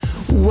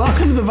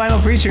Welcome to The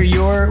Vinyl Preacher,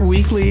 your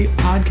weekly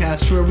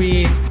podcast where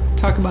we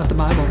talk about the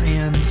Bible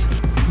and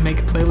make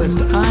a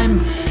playlist. I'm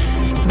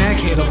Matt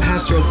Cadle,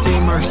 pastor at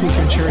St. Mark's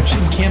Lutheran Church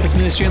in campus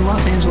ministry in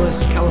Los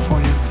Angeles,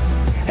 California.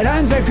 And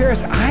I'm Zach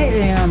Paris. I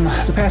am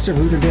the pastor of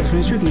Lutheran Campus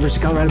Ministry at the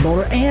University of Colorado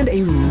Boulder and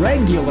a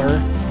regular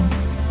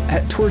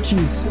at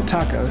Torchy's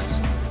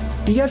Tacos.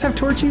 Do you guys have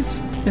Torchy's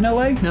in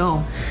LA?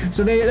 No.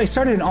 So they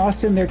started in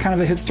Austin. They're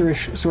kind of a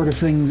hipsterish sort of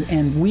thing,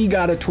 and we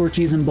got a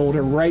Torchy's in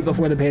Boulder right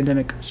before the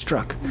pandemic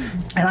struck.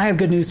 And I have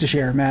good news to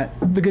share, Matt.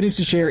 The good news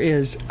to share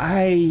is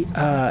I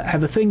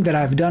have a thing that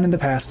I've done in the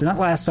past, not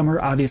last summer,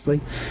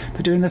 obviously,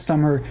 but during the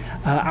summer,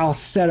 I'll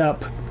set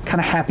up kind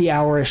of happy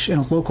hour-ish in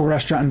a local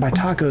restaurant and buy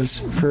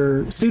tacos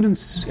for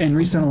students and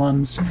recent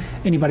alums.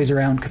 Anybody's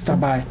around can stop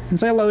by and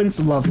say hello, and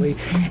it's lovely.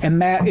 And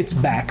Matt, it's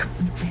back.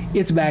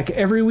 It's back.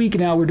 Every week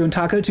now we're doing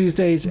Taco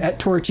Tuesdays at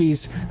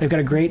Torchy's. They've got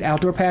a great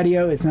outdoor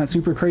patio. It's not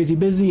super crazy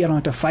busy. I don't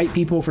have to fight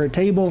people for a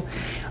table.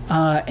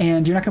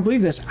 And you're not going to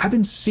believe this. I've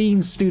been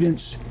seeing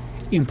students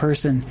in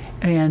person,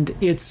 and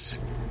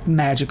it's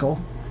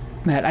magical.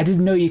 Matt, I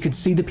didn't know you could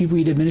see the people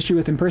you did ministry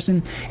with in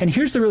person. And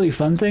here's the really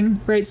fun thing,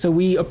 right? So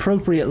we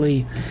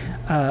appropriately,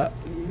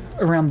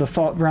 around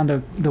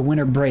the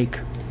winter break,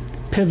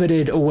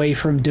 pivoted away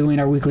from doing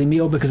our weekly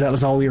meal because that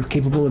was all we were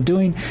capable of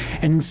doing,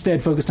 and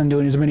instead focused on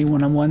doing as many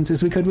one-on-ones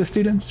as we could with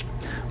students,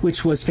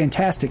 which was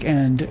fantastic.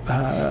 And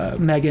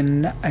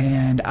Megan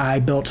and I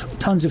built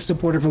tons of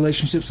supportive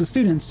relationships with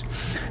students,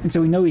 and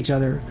so we know each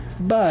other,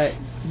 but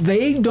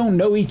they don't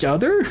know each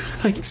other.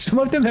 Like, some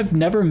of them have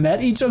never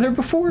met each other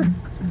before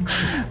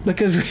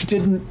because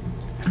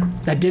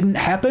that didn't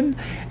happen.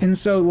 And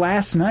so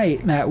last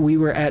night, Matt, we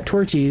were at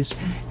Torchy's,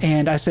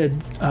 and I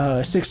said 6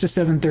 to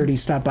 7:30,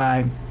 stop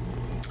by.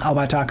 I'll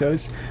buy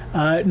tacos.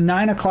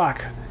 9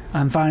 o'clock,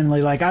 I'm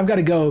finally like, I've got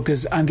to go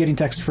because I'm getting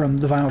text from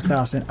the vinyl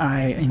spouse and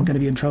I am going to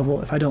be in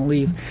trouble if I don't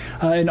leave.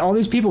 And all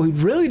these people who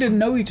really didn't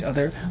know each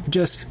other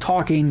just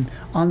talking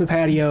on the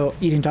patio,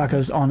 eating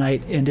tacos all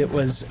night. And it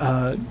was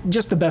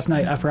just the best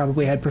night I've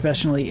probably had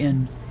professionally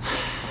in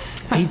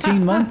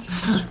 18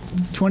 months,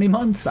 20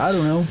 months. I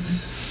don't know.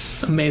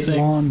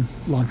 Amazing.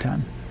 Long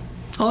time.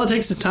 All it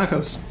takes is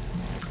tacos.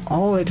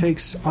 All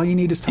you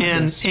need is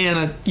tacos. And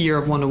a year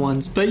of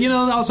one-to-ones. But,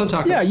 also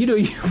tacos. Yeah, a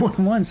year of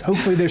one-to-ones.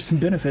 Hopefully there's some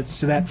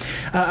benefits to that.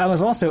 I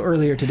was also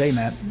earlier today,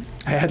 Matt.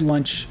 I had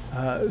lunch.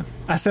 I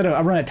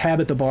run a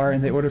tab at the bar,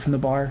 and they order from the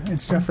bar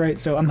and stuff, right?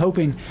 So I'm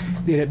hoping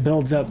that it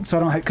builds up. So I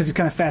don't have, because it's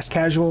kind of fast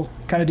casual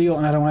kind of deal,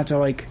 and I don't have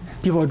to,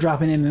 people are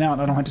dropping in and out,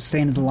 and I don't have to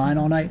stand in the line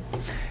all night.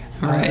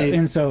 Right.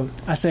 And so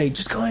I say,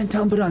 just go ahead and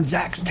tell them to put it on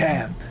Zach's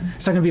tab.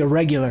 So I'm going to be a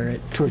regular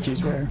at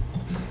Torchy's where...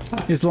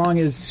 As long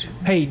as,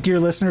 hey, dear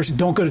listeners,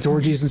 don't go to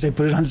Torchy's and say,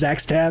 put it on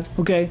Zach's tab,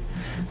 okay?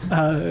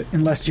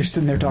 Unless you're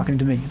sitting there talking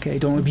to me, okay?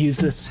 Don't abuse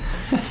this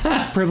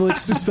privilege.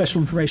 This is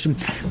special information.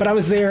 But I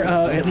was there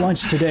at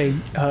lunch today,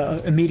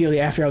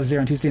 immediately after I was there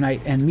on Tuesday night,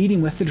 and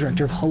meeting with the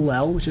director of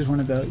Hillel, which is one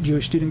of the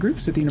Jewish student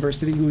groups at the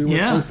university who we work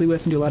closely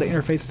with and do a lot of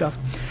interfaith stuff.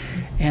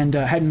 And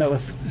hadn't met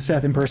with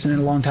Seth in person in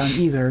a long time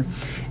either.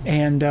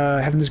 And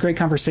having this great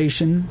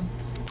conversation.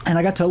 And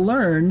I got to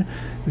learn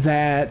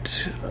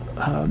that...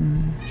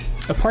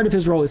 a part of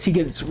his role is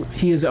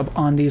he is up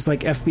on these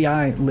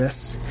FBI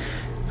lists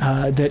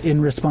that in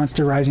response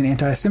to rising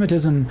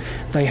anti-Semitism,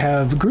 they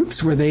have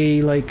groups where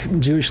they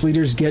Jewish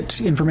leaders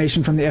get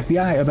information from the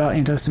FBI about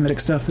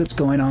anti-Semitic stuff that's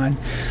going on.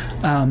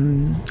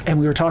 And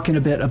we were talking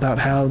a bit about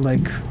how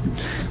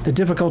the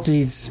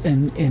difficulties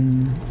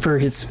in for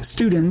his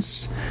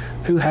students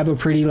who have a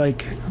pretty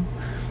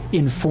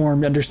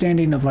informed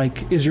understanding of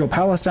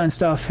Israel-Palestine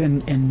stuff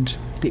and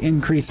the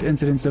increased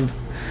incidence of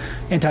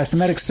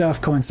anti-Semitic stuff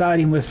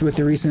coinciding with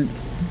the recent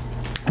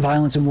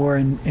violence and war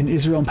in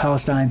Israel and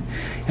Palestine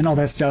and all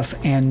that stuff.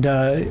 And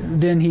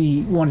then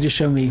he wanted to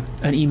show me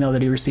an email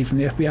that he received from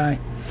the FBI.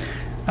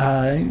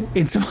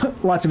 And so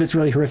lots of it's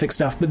really horrific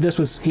stuff, but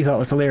he thought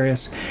was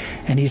hilarious.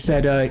 And he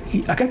said,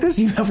 I got this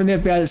email from the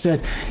FBI that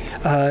said,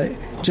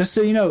 just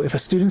so you know, if a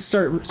student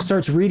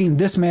starts reading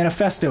this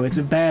manifesto, it's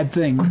a bad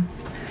thing.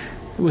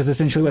 Was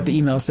essentially what the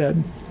email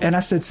said. And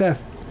I said,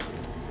 Seth,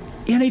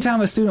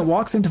 anytime a student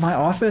walks into my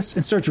office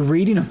and starts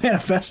reading a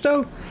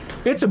manifesto,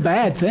 it's a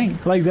bad thing.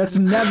 That's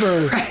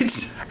never...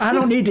 Right. I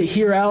don't need to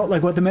hear out,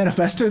 what the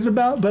manifesto is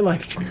about,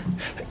 but,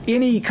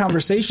 any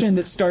conversation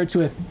that starts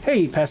with,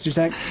 hey, Pastor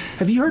Zach,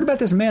 have you heard about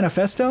this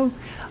manifesto?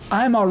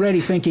 I'm already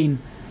thinking,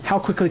 how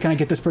quickly can I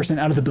get this person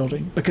out of the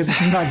building? Because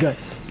this is not good.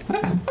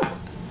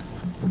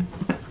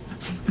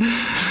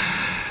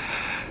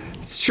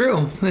 It's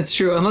true. It's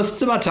true. Unless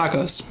it's about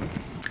tacos.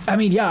 I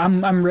mean, yeah,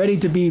 I'm ready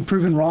to be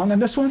proven wrong on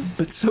this one,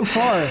 but so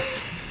far,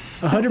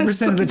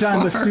 100% of the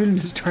time the student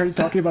has started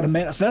talking about a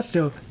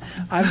manifesto,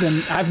 I've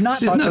not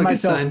thought to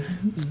myself,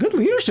 good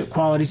leadership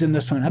qualities in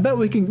this one. I bet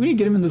we need to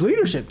get him in the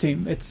leadership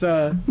team. It's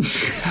can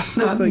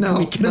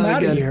we get him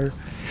out of here?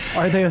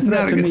 Are they a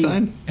threat to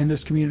me in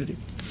this community?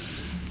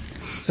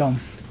 So,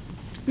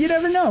 you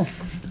never know,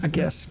 I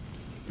guess.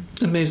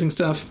 Amazing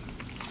stuff.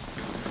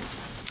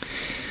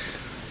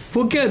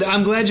 Well, good.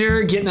 I'm glad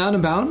you're getting out and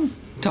about,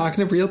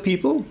 talking to real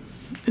people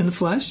in the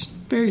flesh.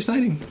 Very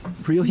exciting.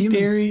 Real humans.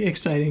 Very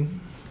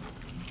exciting.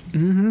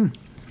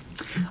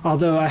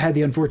 Although I had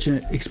the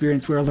unfortunate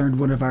experience where I learned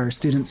one of our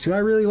students who I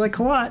really like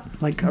a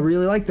lot, like I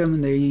really like them,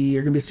 and they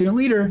are going to be a student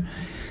leader,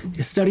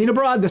 is studying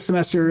abroad this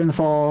semester in the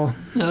fall.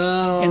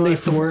 Oh, and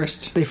that's the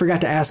worst. They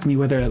forgot to ask me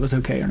whether that was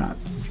okay or not.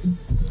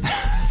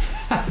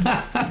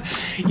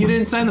 You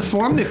didn't sign the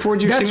form? They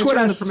forged your signature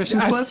on the permission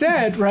slip? I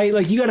said, right?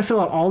 Like, you got to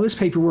fill out all this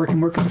paperwork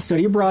and work with the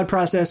study abroad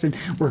process and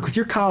work with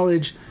your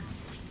college.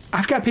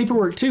 I've got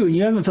paperwork too, and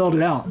you haven't filled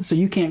it out, so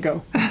you can't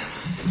go.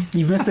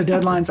 You've missed the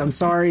deadlines. I'm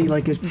sorry.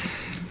 Like,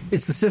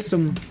 it's the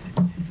system.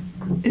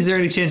 Is there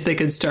any chance they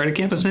could start a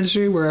campus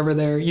ministry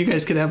wherever you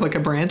guys could have like a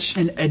branch?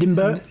 In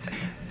Edinburgh?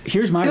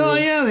 Here's my rule. Oh,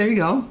 yeah, there you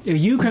go.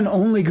 You can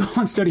only go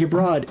and study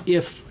abroad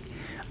if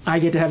I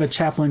get to have a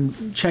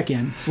chaplain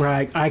check-in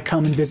where I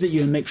come and visit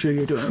you and make sure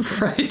you're doing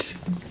okay. Right.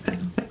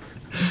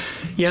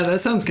 Yeah, that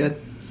sounds good.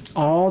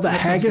 All the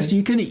haggis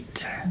you can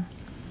eat.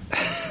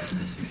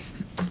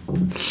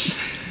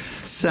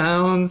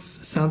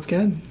 Sounds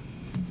good.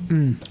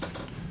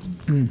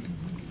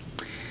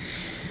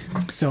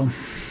 So,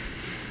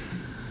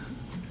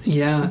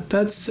 yeah,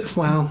 that's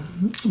wow.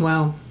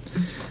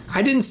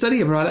 I didn't study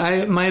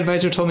abroad. My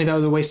advisor told me that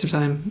was a waste of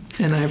time,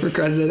 and I've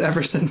regretted it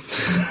ever since.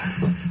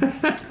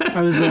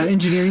 I was an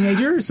engineering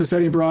major, so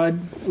studying abroad,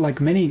 like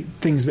many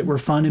things that were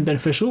fun and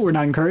beneficial, were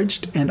not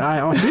encouraged, and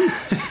I ought to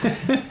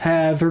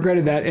have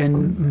regretted that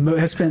and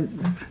have spent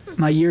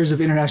my years of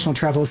international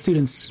travel with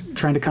students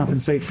trying to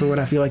compensate for what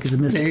I feel like is a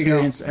missed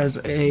experience as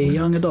a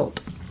young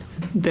adult.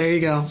 There you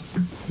go.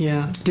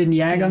 Yeah. Didn't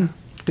yag them.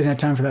 Didn't have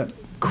time for that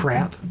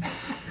crap.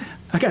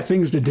 I got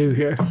things to do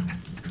here.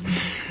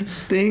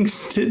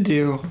 Things to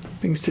do.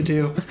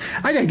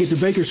 I got to get to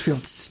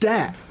Bakersfield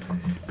stat.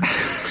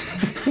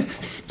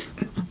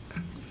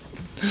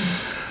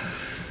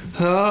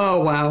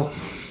 Oh, wow.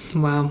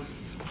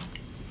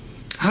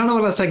 I don't know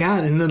what else I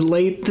got.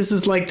 This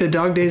is like the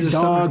dog days of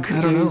summer.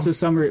 I don't know. Of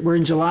summer. We're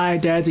in July,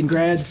 dads and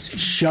grads.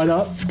 Shut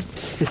up.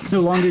 It's no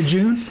longer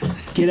June.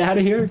 Get out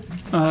of here.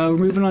 We're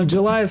moving on to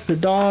July. It's the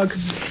dog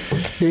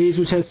days,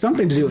 which has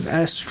something to do with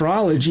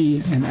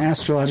astrology and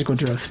astrological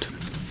drift.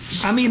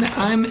 I mean,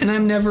 I'm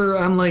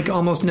like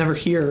almost never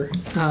here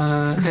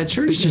at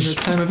church this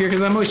time of year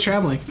because I'm always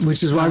traveling.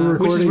 Which is why we're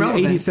recording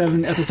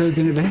 87 episodes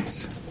in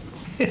advance.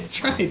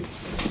 That's right.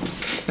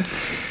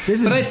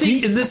 This is but I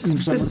think is this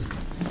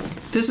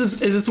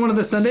one of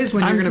the Sundays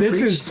when you're going to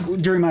preach? This is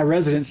during my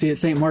residency at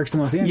St. Mark's in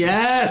Los Angeles.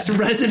 Yes,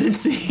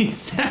 residency.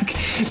 Zach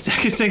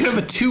is taking up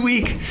a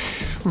 2-week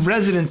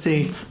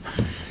residency.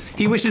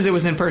 He wishes it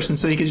was in person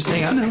so he could just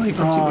hang out in LA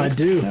for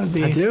 2 weeks.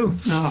 I do.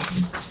 Oh.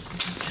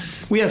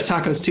 We have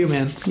tacos too,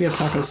 man.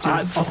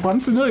 I'm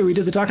familiar. We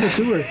did the taco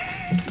tour.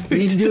 We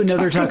need to do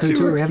another taco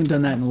tour. We haven't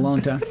done that in a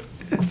long time.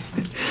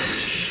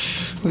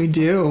 We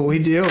do.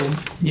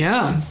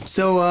 Yeah.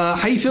 So,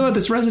 how do you feel about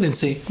this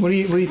residency? What do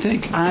you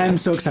think? I'm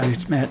so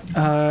excited, Matt.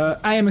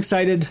 I am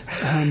excited.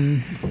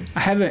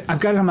 I've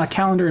got it on my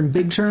calendar in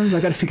big terms.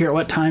 I've got to figure out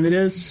what time it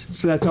is.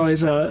 So that's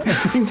always a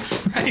thing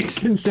to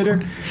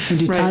consider. And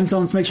do time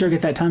zones. Make sure I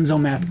get that time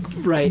zone math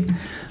right.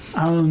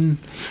 I'm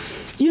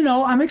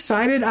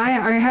excited. I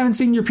haven't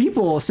seen your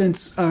people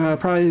since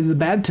probably the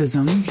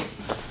baptism.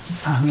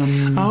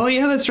 Oh,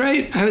 yeah, that's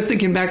right. I was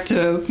thinking back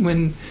to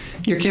when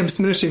your campus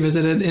ministry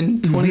visited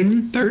in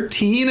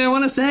 2013, I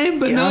want to say.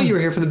 But no, you were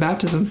here for the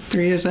baptism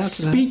 3 years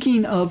after that.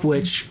 Speaking of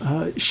which,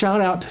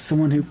 shout out to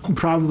someone who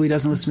probably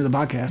doesn't listen to the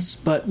podcast,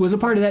 but was a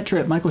part of that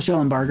trip. Michael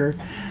Schellenbarger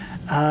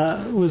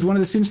was one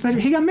of the students that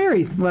he got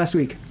married last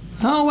week.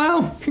 Oh,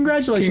 wow.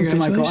 Congratulations to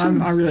Michael.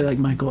 I really like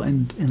Michael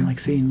and like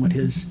seeing what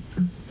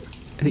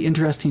the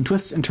interesting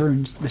twists and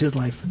turns that his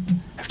life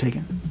have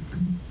taken.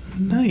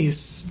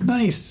 Nice.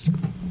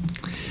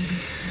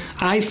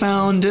 I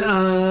found when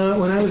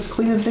I was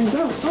cleaning things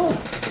up. Oh,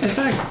 in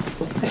fact,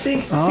 I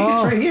think it's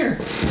right here.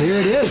 There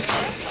it is.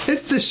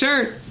 It's the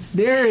shirt.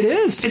 There it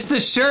is. It's the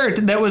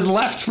shirt that was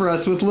left for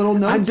us with little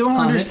notes. I don't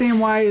understand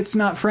why it's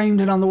not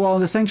framed and on the wall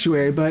of the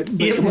sanctuary, but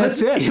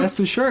that's it. That's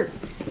the shirt.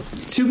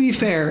 To be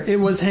fair,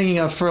 it was hanging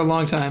up for a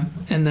long time,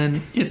 and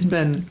then it's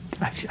been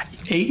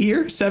 8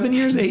 years, 7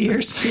 years, 8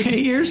 years, 8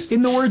 years.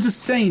 In the words of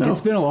Stained, it's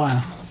been a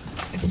while.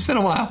 It's been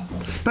a while,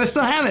 but I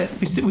still have it.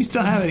 We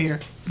still have it here.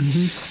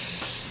 Mm-hmm.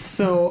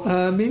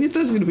 So maybe it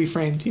does need to be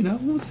framed.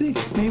 We'll see.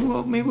 Maybe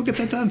we'll get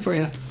that done for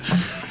you.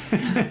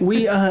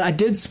 I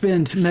did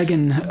spend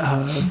Megan,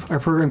 our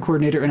program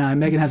coordinator, and I.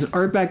 Megan has an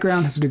art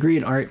background, has a degree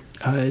in art,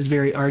 is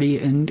very arty,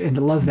 and I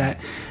love that.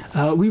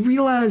 We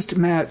realized,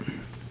 Matt,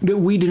 that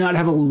we do not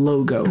have a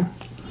logo.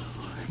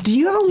 Do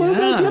you have a logo?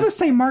 Yeah. Do you have a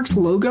St. Mark's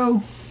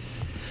logo?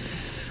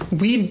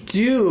 We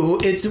do.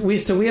 We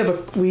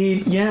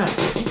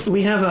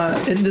have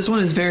a. This one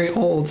is very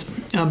old,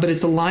 but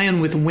it's a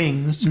lion with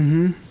wings.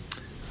 Mm-hmm.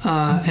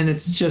 And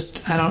it's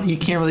just you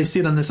can't really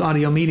see it on this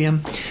audio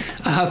medium,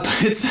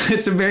 but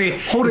it's a very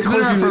hold it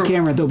closer to the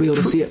camera. They'll be able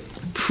to see it.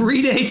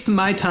 predates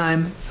my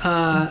time,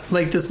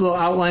 like this little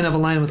outline of a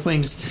lion with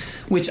wings,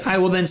 which I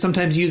will then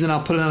sometimes use, and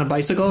I'll put it on a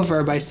bicycle for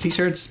our bike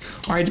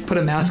t-shirts, or I put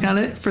a mask on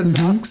it for the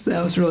masks.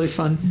 That was really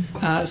fun.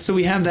 So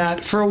we have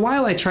that. For a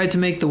while, I tried to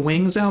make the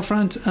wings out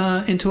front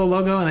into a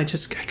logo, and I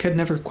could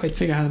never quite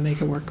figure out how to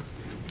make it work.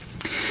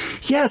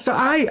 Yeah, so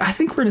I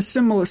think we're in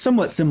a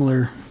somewhat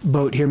similar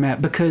boat here,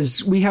 Matt,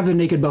 because we have the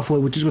naked buffalo,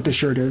 which is what the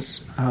shirt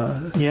is.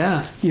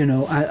 Yeah. You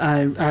know, I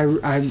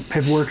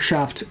have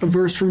workshopped a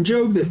verse from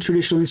Job that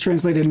traditionally is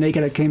translated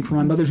naked, I came from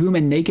my mother's womb,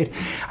 and naked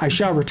I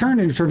shall return,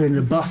 and turned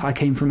into buff, I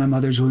came from my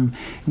mother's womb.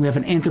 And we have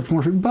an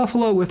anthropomorphic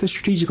buffalo with a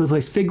strategically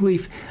placed fig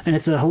leaf, and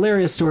it's a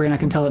hilarious story, and I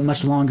can tell it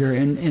much longer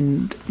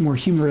and more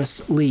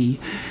humorously.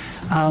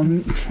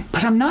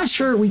 But I'm not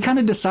sure. We kind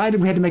of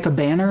decided we had to make a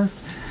banner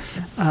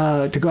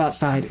to go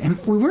outside,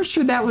 and we weren't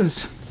sure that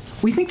was.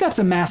 We think that's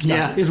a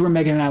mascot, is where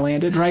Megan and I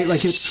landed, right?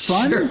 Like, it's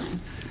fun. Sure.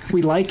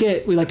 We like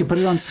it. We like to put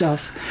it on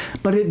stuff,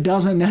 but it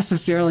doesn't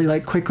necessarily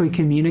like quickly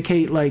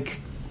communicate like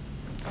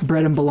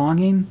bread and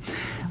belonging,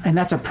 and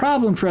that's a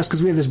problem for us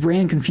because we have this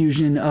brand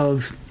confusion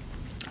of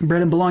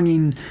bread and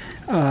belonging.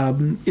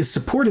 Is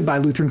supported by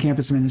Lutheran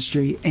Campus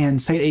Ministry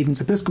and St. Aidan's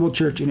Episcopal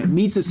Church, and it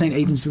meets at St.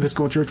 Aidan's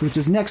Episcopal Church, which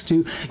is next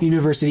to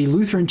University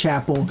Lutheran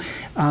Chapel.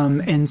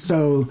 And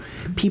so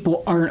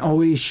people aren't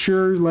always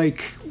sure,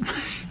 like,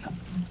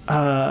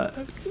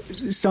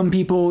 some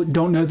people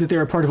don't know that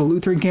they're a part of a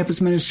Lutheran Campus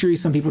Ministry.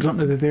 Some people don't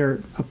know that they're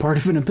a part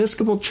of an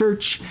Episcopal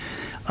Church.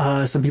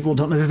 Some people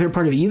don't know that they're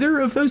part of either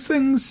of those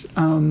things.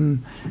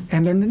 And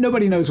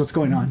nobody knows what's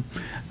going on.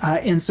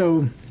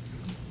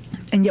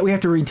 And yet we have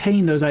to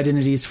retain those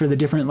identities for the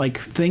different like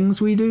things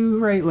we do,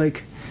 right?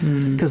 Like,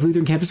 because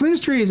Lutheran Campus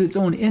Ministry is its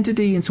own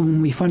entity, and so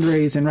when we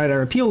fundraise and write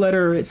our appeal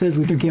letter, it says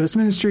Lutheran Campus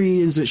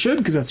Ministry, as it should,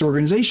 because that's the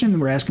organization.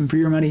 We're asking for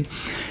your money.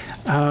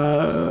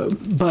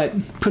 But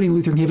putting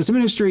Lutheran Campus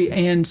Ministry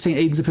and St.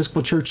 Aidan's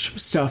Episcopal Church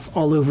stuff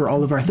all over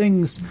all of our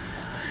things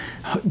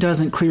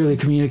doesn't clearly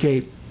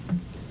communicate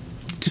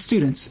to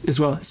students as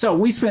well. So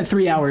we spent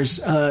 3 hours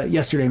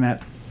yesterday,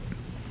 Matt,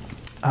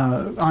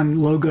 on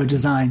logo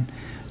design.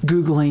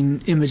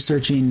 Googling, image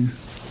searching,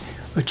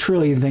 a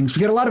trillion things.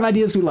 We got a lot of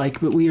ideas we like,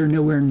 but we are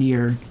nowhere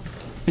near.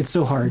 It's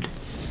so hard.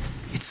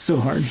 It's so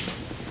hard.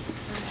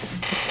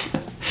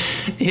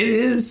 It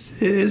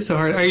is so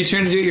hard. Are you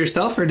trying to do it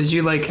yourself, or did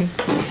you like...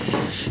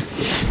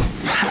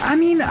 I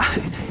mean,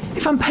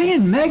 if I'm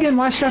paying Megan,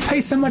 why should I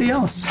pay somebody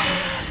else?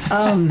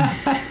 I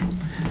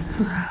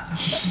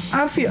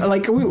feel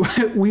like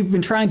we've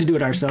been trying to do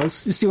it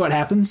ourselves to see what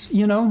happens,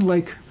 you know?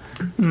 Like,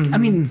 I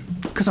mean,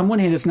 because on one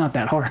hand, it's not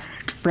that hard,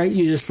 right?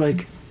 You just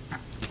like,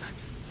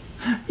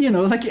 you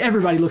know, like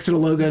everybody looks at a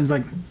logo and is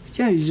like,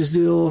 yeah, you just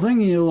do a little thing,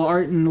 you do a little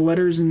art and the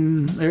letters,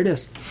 and there it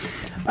is.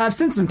 I've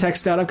sent some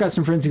text out. I've got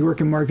some friends who work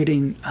in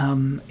marketing,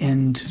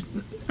 and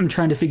I'm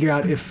trying to figure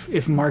out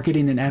if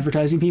marketing and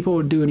advertising people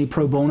would do any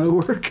pro bono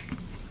work.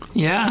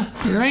 Yeah,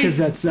 you're right.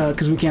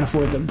 Because we can't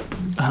afford them.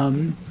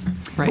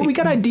 Right. But we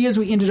got ideas.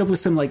 We ended up with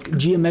some like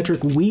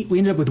geometric wheat. We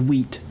ended up with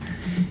wheat.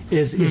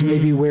 Is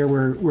maybe where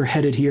we're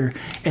headed here,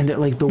 and that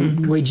like the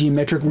way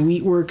geometric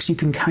wheat works, you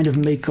can kind of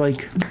make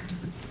like,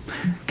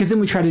 because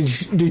then we try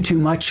to do too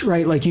much,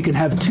 right? Like you can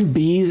have two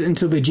B's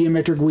into the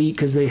geometric wheat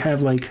because they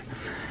have like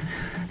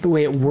the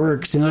way it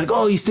works, and like,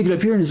 oh, you stick it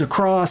up here and there's a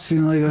cross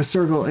and like a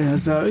circle, and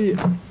so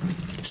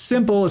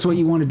simple is what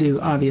you want to do,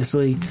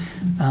 obviously.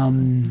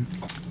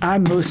 I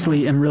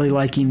mostly am really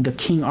liking the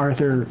King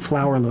Arthur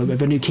flower logo,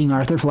 the new King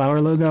Arthur flower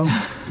logo.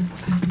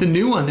 The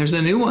new one. There's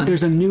a new one.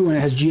 There's a new one. It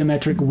has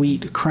geometric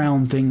wheat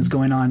crown things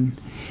going on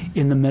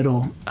in the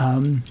middle.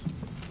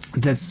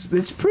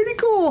 That's pretty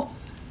cool.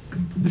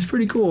 It's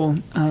pretty cool.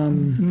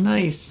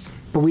 Nice.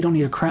 But we don't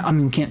need a crown. I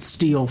mean, we can't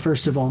steal,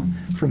 first of all,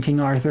 from King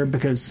Arthur,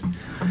 because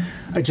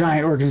a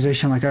giant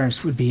organization like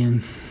ours would be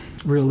in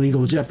real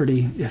legal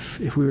jeopardy if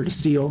we were to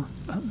steal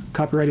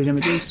copyrighted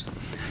images.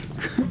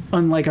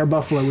 Unlike our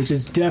buffalo, which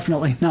is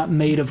definitely not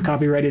made of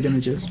copyrighted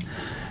images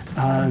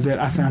that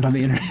I found on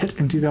the internet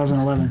in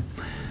 2011.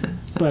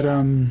 But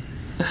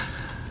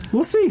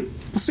we'll see.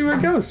 We'll see where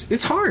it goes.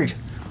 It's hard.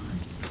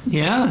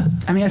 Yeah.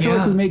 I mean, I feel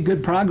like we made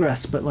good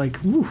progress, but like,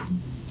 whew.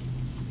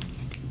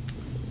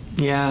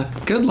 Yeah.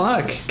 Good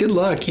luck. Good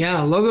luck.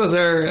 Yeah. Logos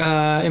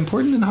are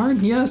important and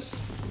hard.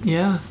 Yes.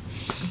 Yeah.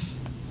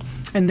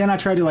 And then I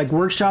tried to like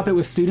workshop it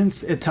with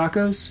students at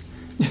tacos,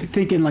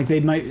 thinking like they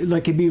might,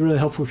 like it'd be really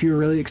helpful if you were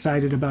really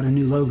excited about a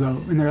new logo.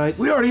 And they're like,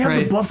 we already have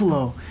the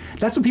buffalo.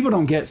 That's what people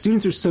don't get.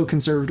 Students are so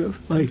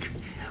conservative. Like,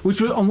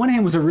 which on one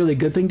hand was a really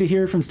good thing to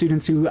hear from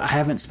students who I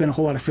haven't spent a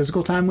whole lot of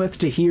physical time with,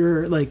 to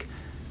hear like,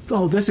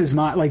 oh, this is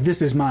mine. Like,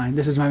 this is mine.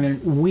 This is mine.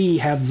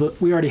 We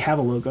already have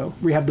a logo.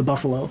 We have the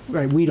buffalo,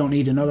 right? We don't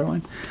need another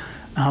one.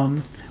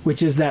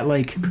 Which is that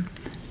like,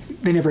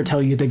 they never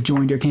tell you they've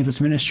joined your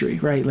campus ministry,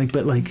 right? Like,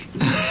 but like,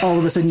 all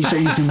of a sudden you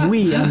start using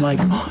we, and I'm like,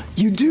 oh,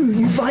 you do,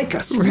 you like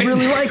us, you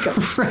really like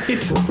us,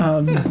 right?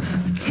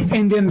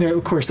 And then there,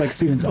 of course, like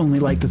students only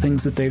like the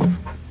things that they've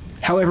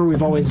however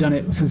we've always done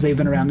it since they've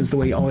been around is the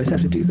way you always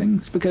have to do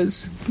things,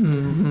 because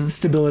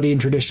stability and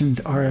traditions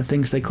are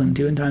things they cling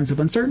to in times of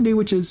uncertainty,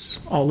 which is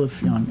all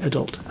of young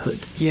adulthood.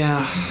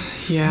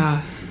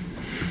 Yeah,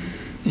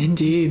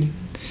 indeed.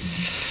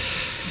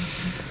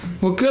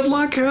 Well, good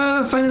luck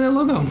finding that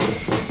logo.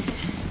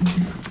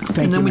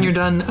 And then when you're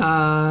done,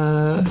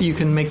 you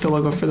can make the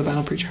logo for the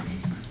Vinyl Preacher.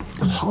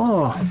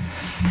 Oh,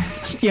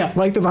 yeah,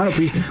 like the Vinyl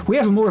Preacher. We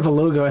have more of a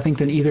logo, I think,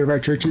 than either of our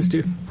churches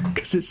do,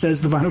 because it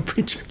says the Vinyl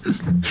Preacher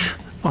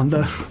on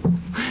the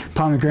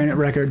pomegranate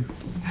record.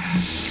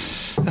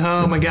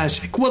 Oh my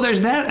gosh! Well,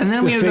 there's that, and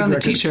then we have it on the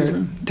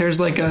T-shirt. There's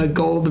like a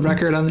gold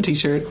record on the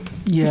T-shirt.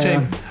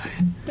 Yeah,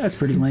 that's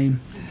pretty lame.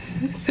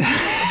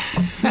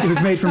 It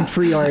was made from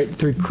free art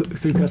through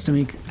Custom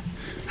Ink.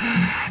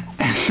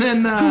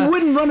 And then, who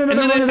wouldn't run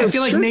another one of those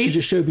shirts Nate, you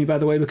just showed me, by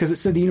the way, because it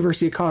said the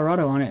University of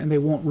Colorado on it, and they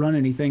won't run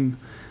anything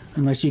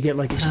unless you get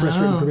like express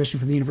written permission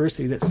from the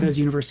university that says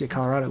University of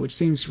Colorado, which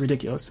seems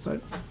ridiculous.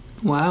 But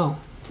wow,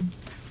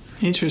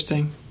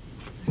 interesting.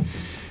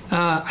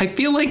 I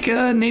feel like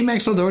Nate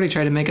Maxwell Doherty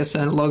tried to make us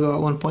a logo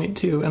at one point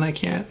too, and I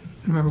can't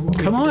remember what.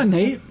 Come on,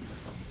 Nate.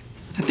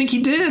 I think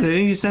he did. Did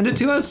he send it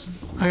to us?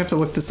 I have to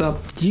look this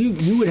up.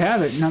 You would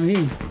have it, not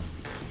me.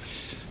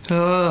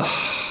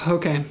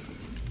 Okay.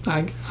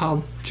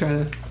 I'll try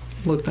to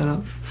look that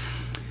up.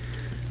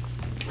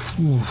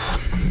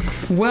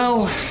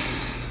 Well,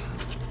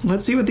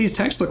 let's see what these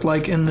texts look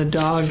like in the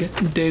dog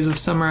days of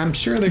summer. I'm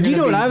sure they're going to be.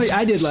 Do you know what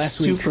I did last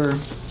week?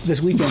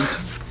 This weekend,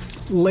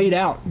 laid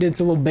out, did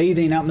some little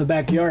bathing out in the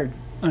backyard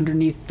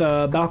underneath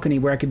the balcony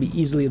where I could be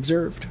easily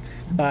observed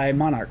by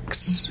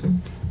monarchs.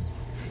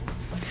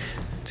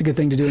 It's a good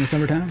thing to do in the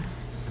summertime.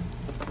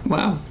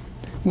 Wow.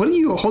 What are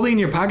you holding in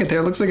your pocket there?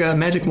 It looks like a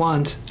magic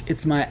wand.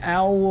 It's my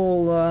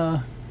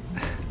owl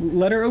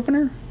letter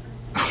opener.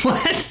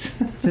 What?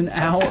 It's a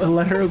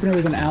letter opener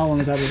with an owl on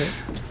the top of it.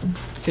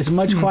 It's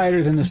much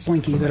quieter than the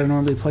Slinky that I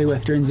normally play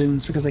with during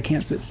Zooms because I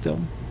can't sit still.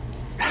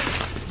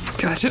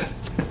 Gotcha.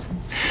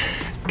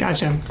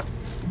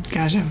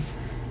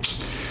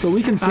 But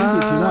we can sync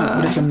if you want,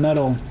 but it's a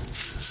metal.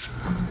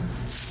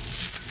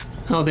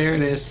 Oh, there it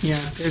is. Yeah,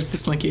 there's the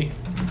Slinky.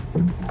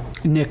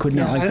 Nick would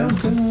not like that. I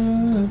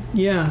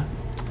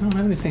don't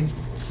have anything.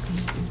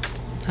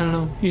 I don't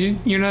know.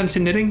 You're not into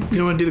knitting? You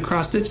don't want to do the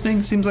cross-stitch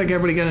thing? Seems like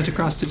everybody got into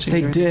cross-stitching.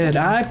 They did.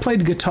 I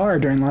played guitar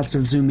during lots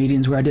of Zoom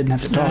meetings where I didn't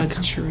have to talk.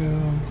 That's true.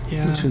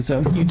 Yeah. Which was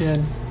You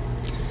did.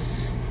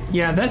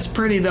 Yeah, that's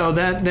pretty, though.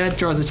 That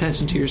draws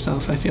attention to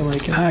yourself, I feel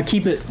like.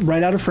 Keep it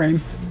right out of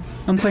frame.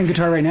 I'm playing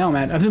guitar right now,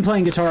 Matt. I've been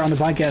playing guitar on the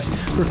podcast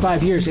for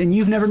 5 years, and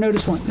you've never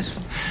noticed once.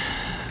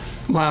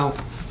 Wow.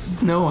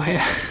 No,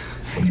 I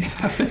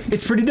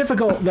It's pretty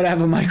difficult that I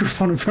have a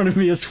microphone in front of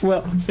me as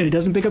well, and it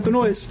doesn't pick up the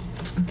noise.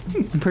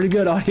 I'm pretty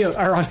good.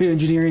 Our audio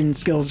engineering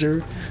skills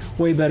are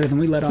way better than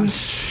we let on.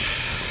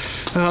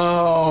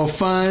 Oh,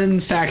 fun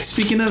fact.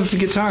 Speaking of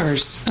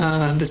guitars,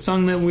 the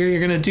song that we're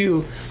going to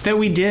do, that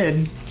we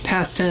did,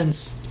 past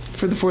tense,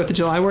 for the 4th of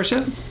July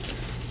worship,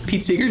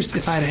 Pete Seeger's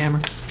If I Had a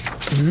Hammer.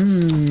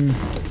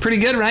 Pretty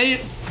good, right?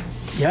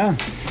 Yeah.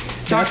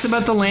 Talks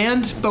about the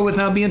land, but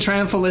without being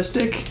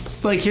triumphalistic.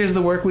 It's like, here's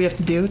the work we have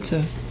to do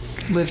to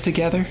live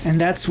together. And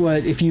that's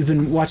what, if you've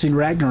been watching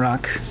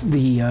Ragnarok,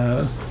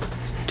 the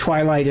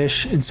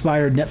Twilight-ish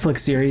inspired Netflix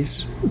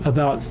series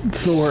about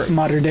Thor,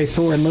 modern day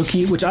Thor and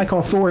Loki, which I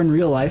call Thor in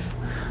real life,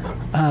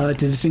 to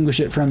distinguish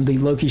it from the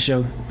Loki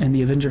show and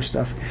the Avengers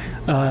stuff.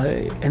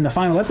 In the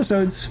final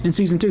episodes in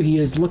season 2, he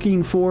is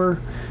looking for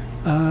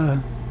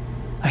a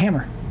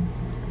hammer.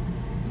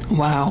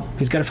 Wow.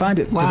 He's got to find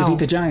it to defeat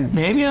the giants.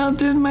 Maybe I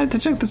might have to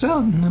check this out.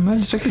 I might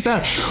have to check this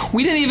out.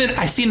 We didn't even...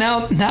 I see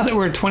now that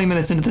we're 20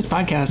 minutes into this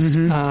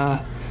podcast,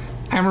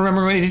 I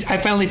remember when I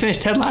finally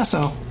finished Ted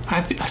Lasso.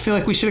 I feel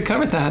like we should have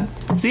covered that.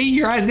 See,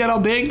 your eyes got all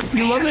big.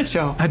 You love that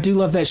show. I do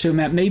love that show,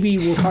 Matt. Maybe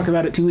we'll talk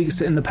about it 2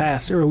 weeks in the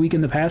past, or a week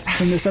in the past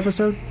from this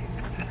episode.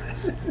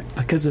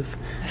 Because of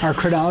our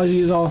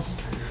chronology is all...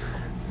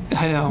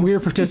 I know. We are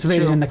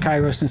participating in the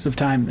kairosness of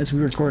time as we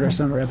record our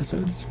summer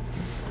episodes.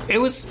 It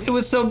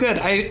was so good.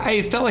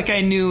 I felt like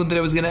I knew that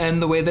it was going to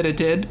end the way that it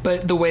did,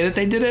 but the way that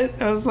they did it,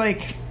 I was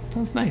like, that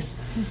was nice.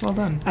 That was well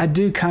done. I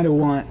do kind of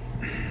want...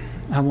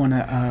 I want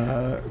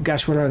a...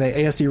 gosh, what are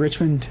they? AFC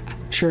Richmond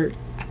shirt?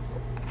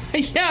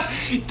 Yeah,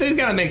 they've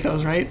got to make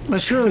those, right?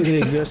 Surely they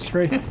exist,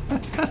 right?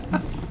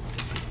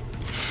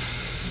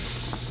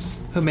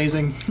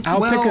 Amazing.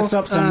 I'll pick us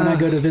up some when I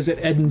go to visit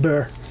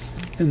Edinburgh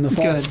in the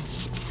fall.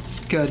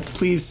 Good.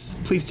 Please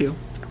do.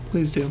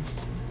 Please do.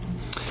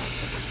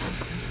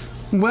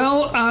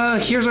 Well,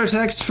 here's our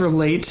text for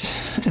late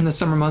in the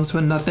summer months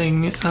when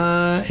nothing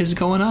is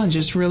going on.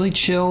 Just really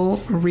chill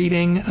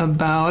reading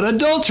about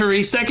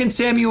adultery. 2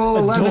 Samuel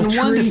 11,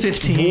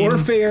 1-15.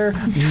 Warfare,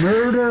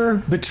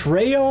 murder,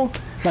 betrayal.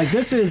 Like,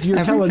 this is your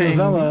Everything.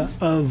 telenovela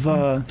of...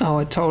 oh,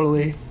 it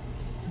totally...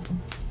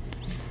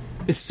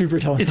 It's super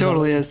telenovela. It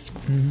totally is.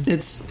 Mm-hmm.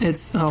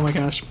 It's oh my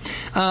gosh.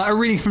 A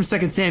reading from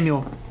 2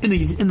 Samuel.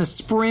 In the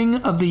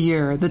spring of the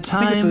year, the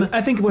time...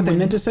 I think what they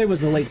meant to say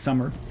was the late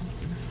summer.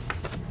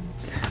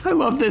 I I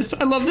love this.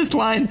 I love this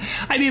line.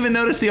 I didn't even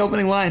notice the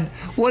opening line.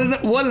 What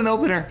an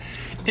opener.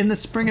 In the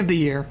spring of the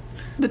year,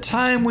 the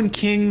time when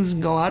kings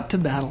go out to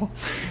battle.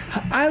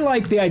 I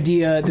like the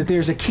idea that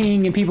there's a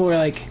king and people are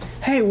like,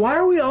 hey, why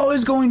are we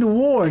always going to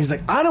war? And he's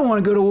like, I don't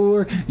want to go to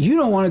war. You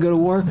don't want to go to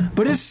war.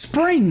 But it's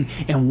spring.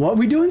 And what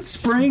we do in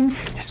spring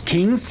is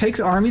kings take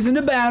armies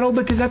into battle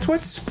because that's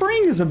what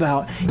spring is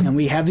about. And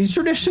we have these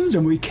traditions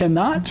and we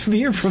cannot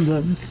veer from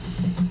them.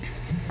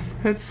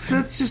 That's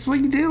just what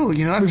you do.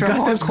 We've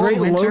got this great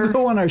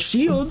logo on our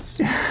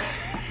shields.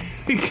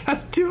 You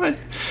gotta do it.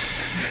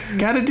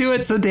 Gotta do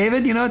it. So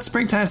David, it's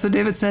springtime, so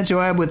David sent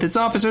Joab with his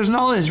officers and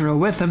all Israel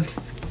with him.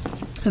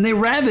 And they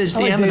ravaged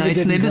the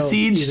Ammonites and they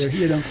besieged.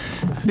 No,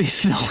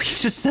 he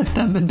just sent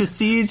them and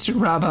besieged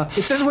Rabbah.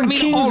 It says when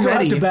kings go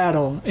out to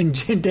battle, and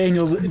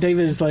David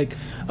is like,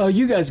 "Oh,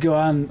 you guys go.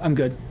 I'm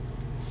good."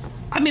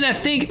 I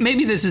think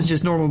maybe this is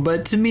just normal,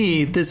 but to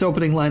me, this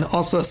opening line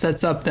also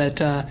sets up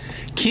that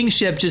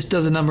kingship just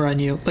does a number on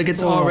you. Like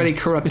it's already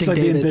corrupting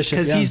David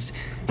because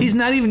he's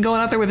not even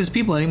going out there with his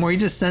people anymore. He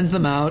just sends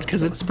them out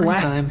because it's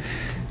springtime. Wow.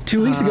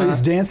 2 weeks ago, he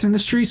was dancing in the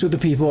streets with the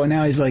people, and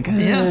now he's like,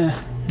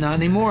 not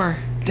anymore.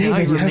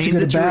 David, you have to go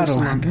to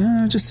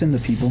battle. Just send the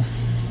people.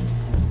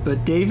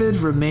 But David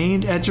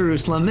remained at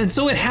Jerusalem, and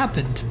so it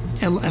happened.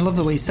 I love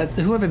the way he said,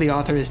 whoever the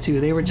author is too,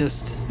 they were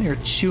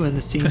chewing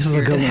the scenes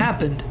here. It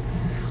happened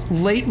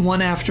late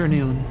one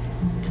afternoon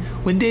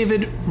when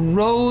David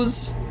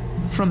rose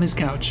from his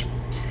couch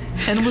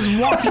and was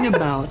walking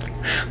about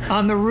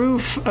on the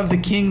roof of the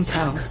king's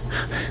house.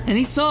 And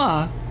he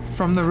saw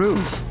from the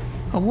roof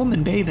a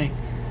woman bathing.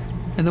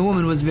 And the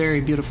woman was very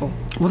beautiful.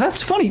 Well,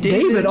 that's funny.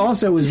 David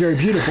also was very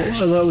beautiful,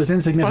 although it was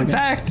insignificant. Fun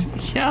fact,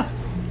 yeah.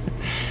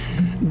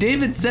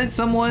 David sent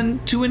someone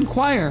to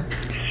inquire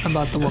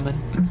about the woman,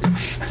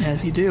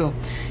 as you do.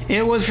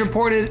 It was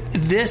reported,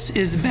 this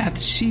is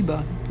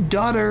Bathsheba,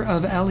 daughter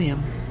of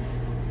Eliam,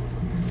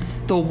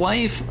 the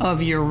wife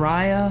of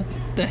Uriah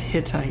the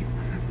Hittite.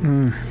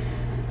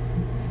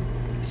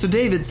 So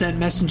David sent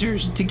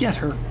messengers to get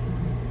her,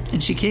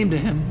 and she came to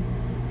him,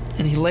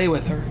 and he lay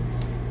with her.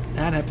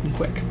 That happened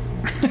quick.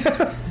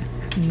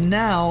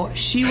 Now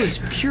she was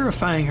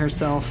purifying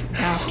herself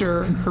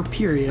after her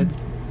period,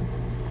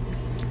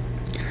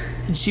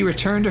 and she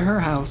returned to her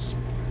house,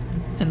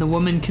 and the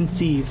woman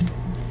conceived,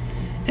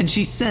 and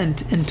she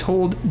sent and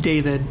told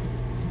David,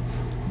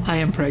 I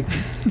am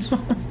pregnant.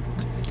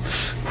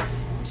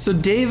 So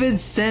David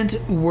sent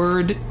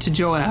word to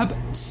Joab,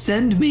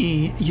 send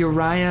me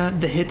Uriah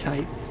the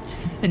Hittite.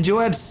 And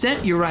Joab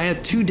sent Uriah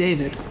to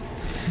David.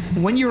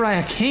 When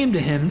Uriah came to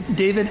him,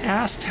 David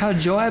asked how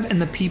Joab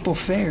and the people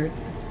fared,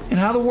 and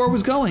how the war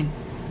was going.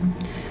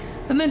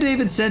 And then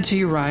David said to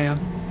Uriah,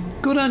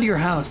 go down to your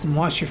house and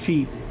wash your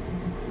feet.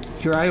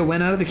 Uriah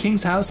went out of the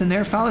king's house, and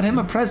there followed him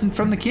a present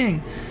from the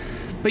king.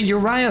 But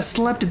Uriah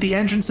slept at the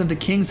entrance of the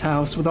king's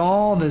house with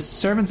all the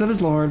servants of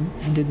his lord,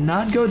 and did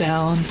not go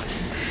down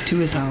to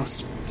his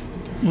house.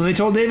 When they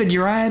told David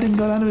Uriah didn't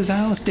go down to his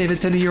house, David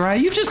said to Uriah,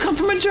 you've just come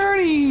from a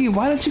journey.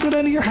 Why don't you go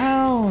down to your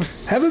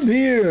house? Have a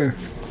beer.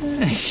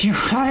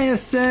 Uriah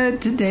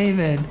said to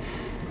David,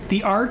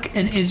 the ark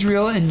and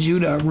Israel and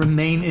Judah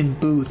remain in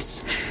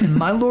booths, and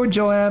my lord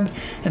Joab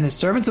and the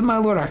servants of my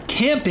lord are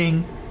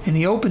camping in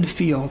the open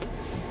field.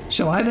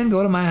 Shall I then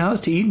go to my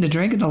house to eat and to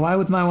drink and to lie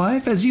with my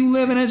wife? As you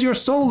live and as your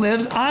soul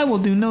lives, I will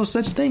do no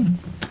such thing.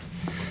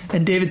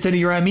 And David said to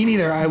Uriah, me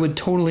neither. I would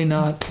totally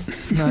not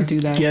do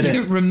that. Get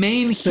it.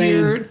 Remain Same.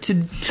 here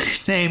to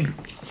same.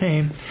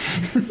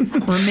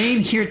 Remain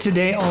here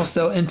today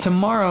also, and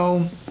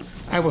tomorrow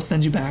I will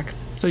send you back.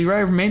 So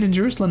Uriah remained in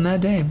Jerusalem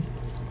that day.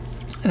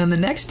 And on the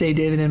next day,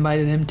 David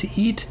invited him to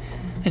eat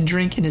and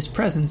drink in his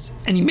presence,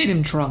 and he made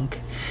him drunk.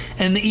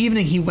 And in the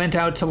evening he went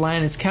out to lie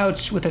on his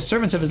couch with the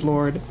servants of his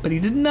lord, but he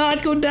did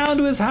not go down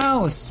to his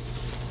house.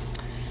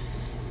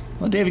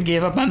 Well, David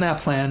gave up on that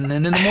plan,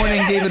 and in the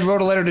morning David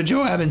wrote a letter to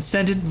Joab and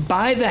sent it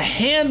by the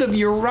hand of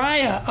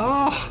Uriah.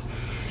 Oh!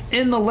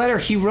 In the letter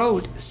he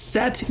wrote,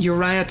 set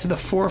Uriah to the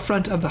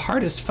forefront of the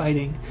hardest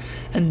fighting,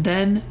 and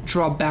then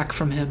draw back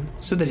from him,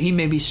 so that he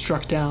may be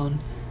struck down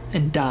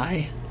and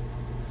die.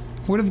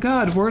 Word of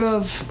God, word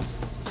of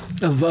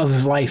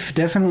life,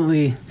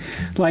 definitely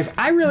life.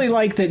 I really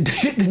like that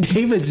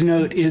David's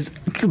note is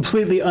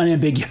completely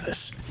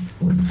unambiguous.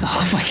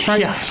 Oh my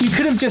God! Right? You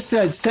could have just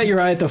said, "Set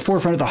Uriah at the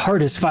forefront of the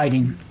hardest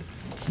fighting."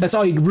 That's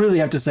all you really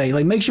have to say.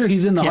 Like, make sure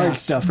he's in the hard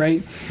stuff,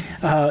 right?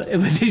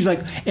 He's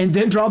like, and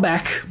then draw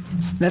back.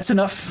 That's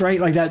enough, right?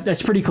 Like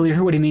that's pretty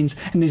clear what he means.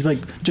 And he's like,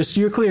 just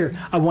so you're clear,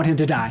 I want him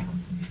to die.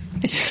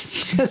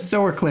 It's just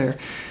so we're clear.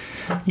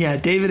 Yeah,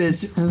 David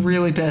is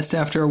really pissed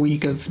after a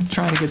week of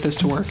trying to get this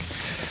to work.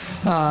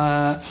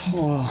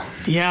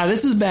 Yeah,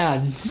 this is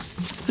bad.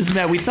 This is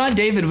bad. We thought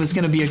David was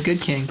going to be a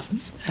good king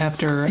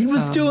after he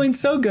was doing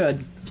so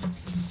good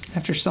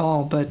after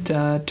Saul, but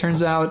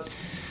turns out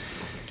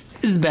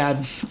This is bad.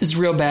 This is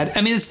real bad.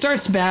 I mean, it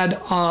starts bad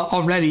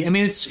already. I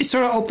mean, it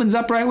sort of opens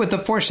up right with the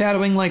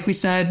foreshadowing, like we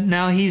said.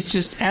 Now he's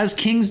just, as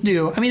kings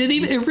do. I mean,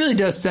 it really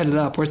does set it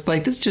up, where it's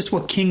like, this is just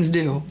what kings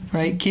do,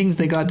 right? Kings,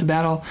 they go out to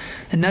battle.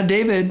 And now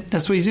David,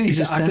 that's what he's doing. He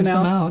just sends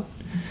them out.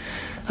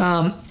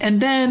 And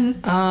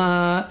then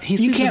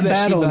you can't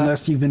battle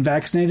unless you've been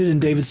vaccinated, and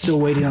David's still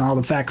waiting on all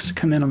the facts to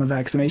come in on the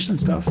vaccination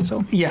stuff.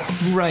 So yeah,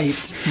 right.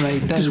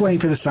 Just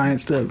waiting for the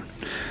science to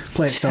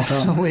play itself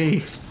out.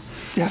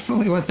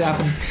 Definitely what's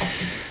happening.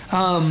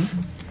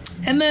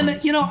 And then,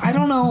 I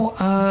don't know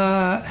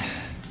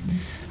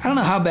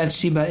how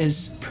Bathsheba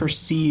is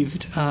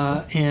perceived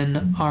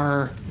in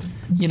our,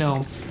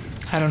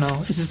 I don't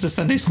know. Is this a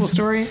Sunday school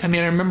story? I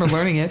mean, I remember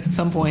learning it at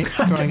some point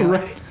growing up.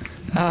 Right.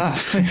 But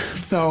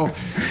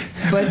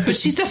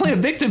she's definitely a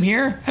victim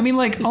here. I mean,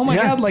 like, oh my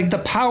God, like the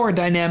power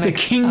dynamic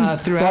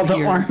throughout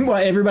here. While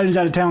everybody's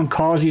out of town,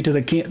 calls you to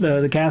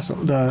the castle,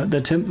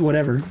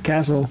 the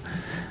castle.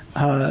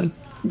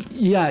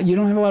 Yeah, you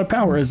don't have a lot of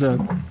power as a.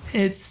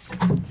 And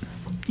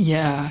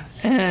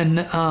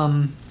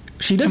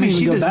she doesn't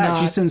even go back.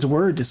 She sends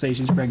word to say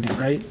she's pregnant,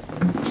 right?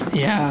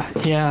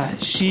 Yeah.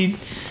 She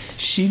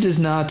does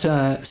not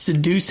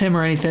seduce him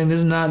or anything.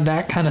 This is not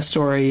that kind of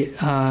story.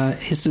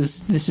 This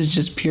is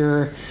just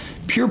pure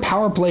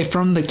power play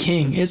from the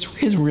king.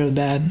 It's really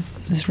bad.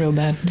 It's real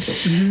bad.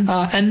 Mm-hmm.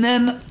 And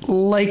then,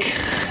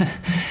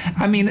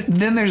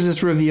 then there's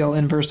this reveal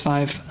in verse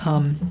 5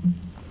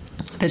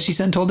 that she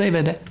told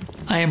David,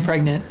 "I am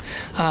pregnant."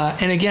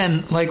 And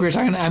again, like we were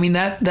talking, I mean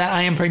that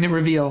 "I am pregnant"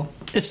 reveal,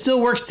 it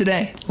still works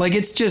today. Like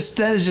that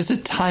is just a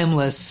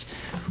timeless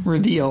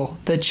reveal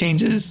that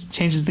changes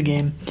the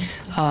game.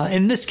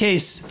 In this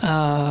case,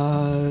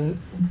 it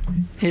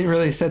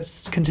really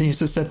continues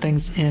to set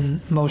things in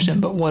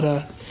motion. But what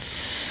a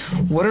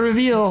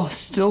reveal!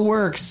 Still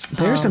works.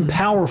 There's some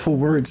powerful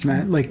words,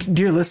 Matt. Like,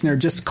 dear listener,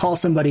 just call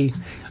somebody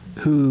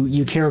who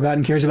you care about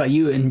and cares about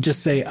you, and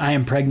just say, "I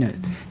am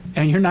pregnant,"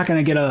 and you're not going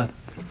to get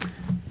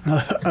you're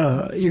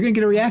going to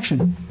get a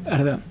reaction out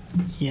of them.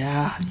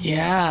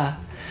 Yeah.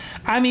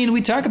 I mean,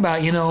 we talk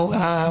about,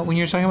 when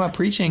you're talking about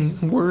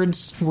preaching,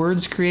 words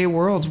create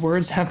worlds.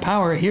 Words have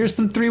power. Here's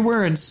some 3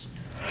 words.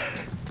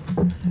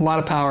 A lot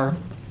of power.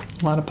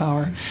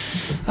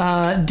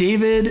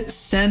 David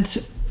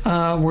sent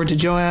word to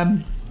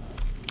Joab.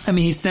 I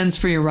mean, he sends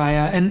for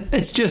Uriah. And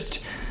it's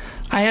just,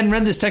 I hadn't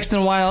read this text in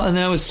a while, and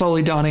then it was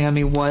slowly dawning on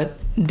me what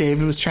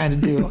David was trying to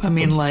do. I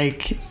mean,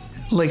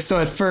 so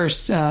at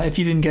first, if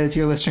you didn't get it to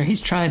your listener,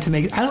 he's trying to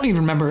make, I don't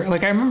even remember,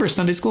 I remember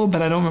Sunday school,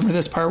 but I don't remember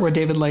this part where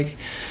David,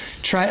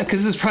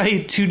 because it's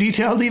probably too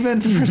detailed even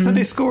for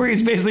Sunday school, where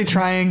he's basically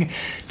trying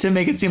to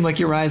make it seem like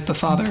Uriah's the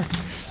father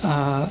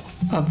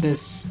of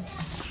this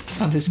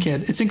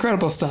kid. It's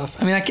incredible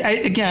stuff. I mean,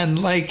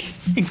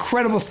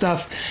 incredible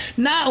stuff.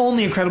 Not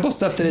only incredible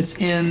stuff that it's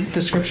in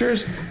the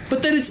scriptures,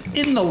 but that it's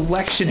in the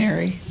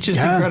lectionary.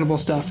 Just incredible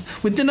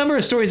stuff. With the number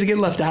of stories that get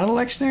left out of the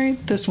lectionary,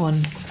 this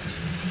one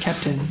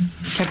kept in.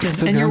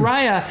 So and good.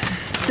 Uriah,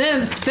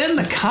 then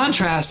the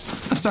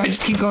contrast. I'm sorry,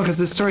 just keep going because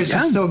this story is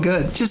just so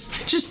good.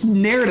 Just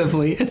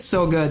narratively, it's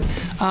so good.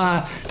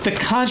 The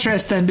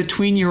contrast then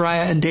between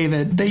Uriah and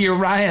David. That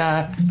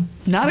Uriah,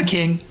 not a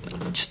king,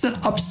 just an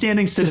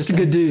upstanding citizen, just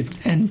a good dude,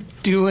 and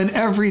doing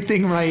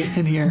everything right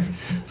in here.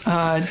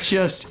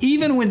 Just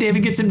even when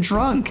David gets him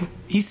drunk,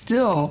 he's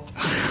still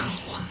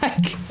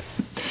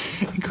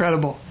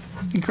incredible.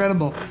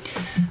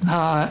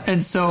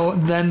 And so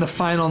then the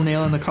final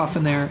nail in the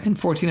coffin there in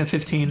 14 and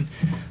 15,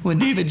 when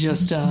David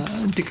just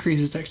decrees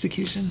his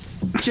execution.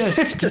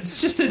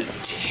 Just a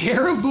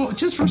terrible,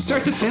 just from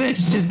start to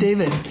finish, just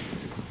David.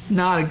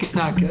 Not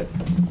good.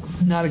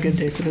 Not a good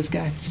day for this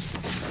guy.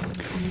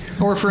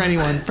 Or for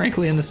anyone,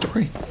 frankly, in the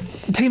story.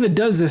 David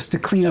does this to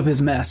clean up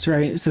his mess,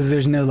 right? So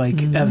there's no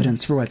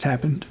evidence for what's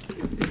happened.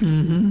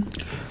 Mm-hmm.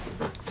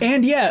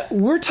 And yet,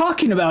 we're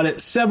talking about it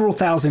several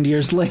thousand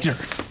years later.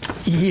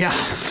 Yeah.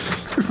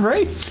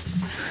 Right?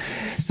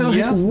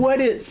 So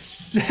what it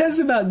says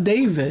about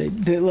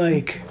David,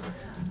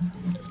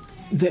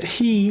 that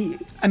he,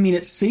 I mean,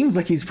 it seems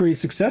like he's pretty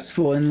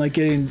successful in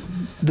getting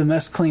the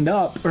mess cleaned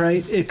up,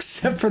 right?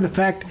 Except for the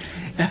fact,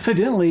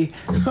 evidently,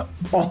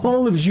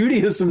 all of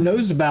Judaism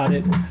knows about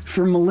it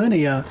for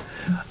millennia.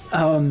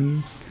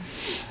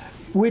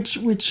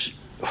 Which,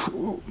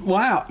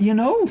 wow,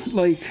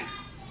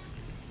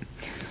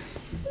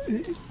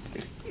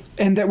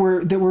 and that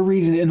we're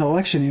reading in the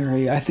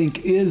lectionary, I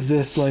think, is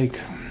this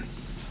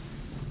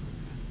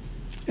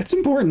it's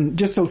important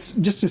just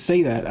to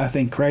say that, I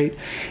think, right?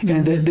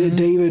 And that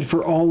David,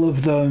 for all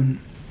of the,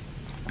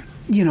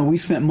 we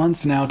spent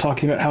months now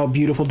talking about how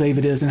beautiful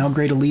David is and how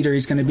great a leader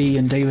he's going to be,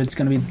 and David's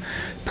going to be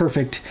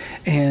perfect,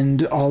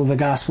 and all of the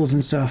Gospels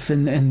and stuff,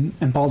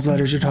 and Paul's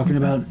letters are talking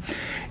about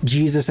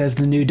Jesus as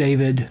the new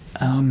David,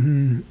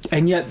 and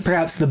yet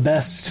perhaps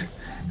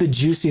the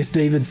juiciest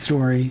David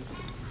story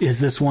is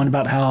this one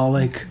about how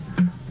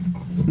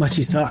much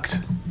he sucked.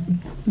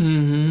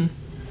 Mm-hmm.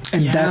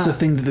 And that's a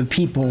thing that the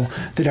people,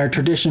 that our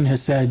tradition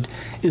has said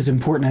is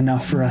important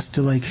enough for us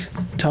to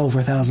tell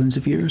for thousands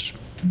of years.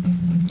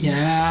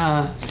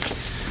 Yeah.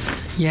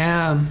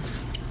 Yeah.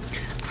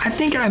 I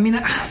think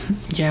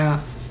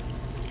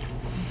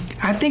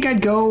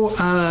I'd go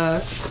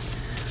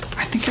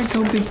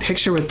big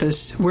picture with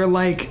this. Where,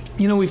 like,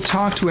 you know, we've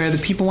talked where the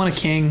people want a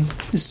king.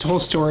 This whole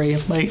story,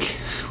 like,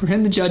 we're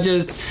in the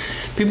Judges.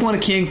 People want a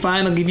king.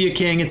 Fine, I'll give you a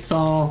king. It's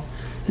Saul.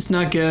 It's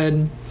not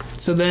good.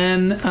 So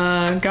then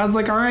God's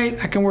like, all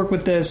right, I can work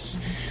with this.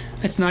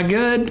 It's not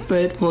good,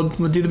 but we'll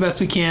do the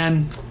best we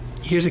can.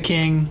 Here's a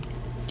king.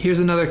 Here's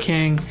another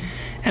king.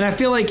 And I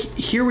feel like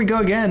here we go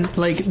again.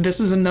 Like,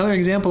 this is another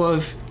example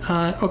of,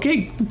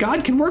 okay,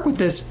 God can work with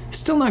this.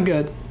 Still not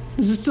good.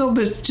 This is still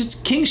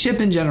just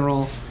kingship in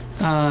general.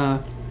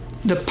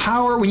 The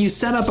power, when you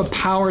set up a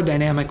power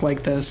dynamic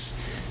like this,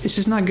 it's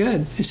just not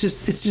good. It's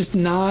just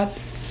not.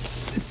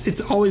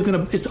 It's always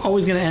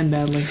gonna end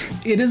badly.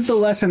 It is the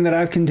lesson that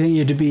I've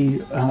continued to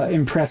be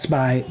impressed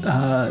by,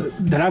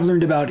 that I've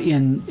learned about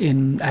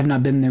in I've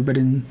not been there, but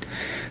in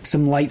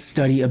some light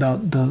study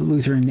about the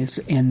Lutherans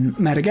in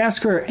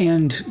Madagascar,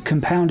 and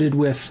compounded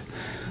with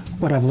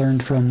what I've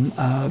learned from.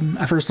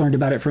 I first learned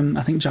about it from,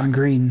 I think, John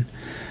Green,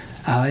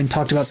 and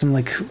talked about some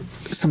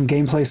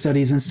gameplay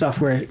studies and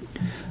stuff where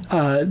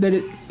that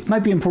it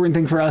might be an important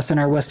thing for us in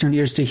our Western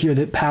ears to hear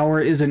that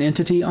power is an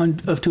entity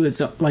to its,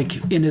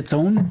 like, in its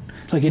own,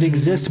 like, it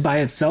exists by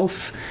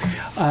itself,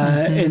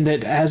 and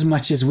that as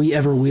much as we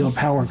ever wield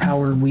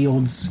power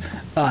wields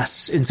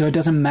us, and so it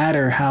doesn't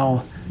matter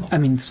how. I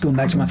mean, it's going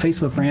back to my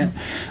Facebook rant.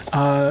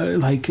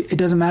 Like, it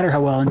doesn't matter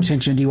how well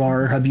intentioned you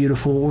are, or how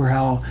beautiful, or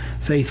how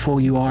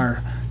faithful you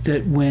are.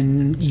 That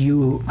when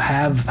you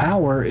have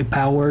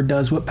power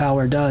does what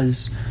power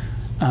does,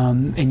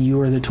 and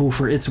you are the tool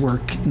for its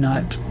work,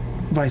 not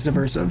vice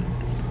versa.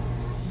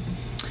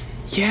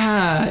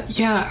 Yeah,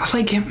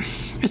 like,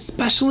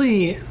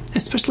 especially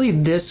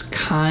this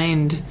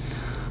kind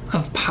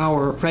of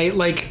power, right?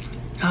 Like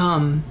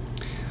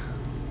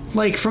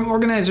from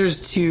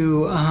organizers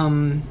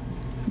to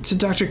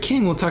Dr.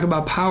 King, we'll talk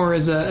about power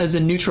as a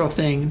neutral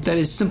thing that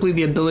is simply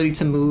the ability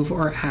to move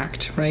or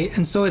act, right?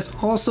 And so it's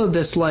also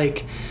this,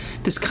 like,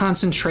 this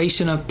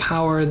concentration of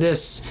power,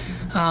 this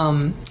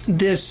pattern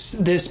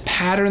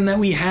that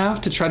we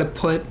have to try to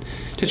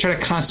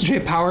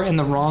concentrate power in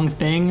the wrong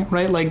thing,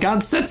 right? Like,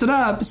 God sets it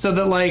up so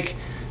that, like,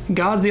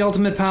 God's the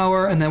ultimate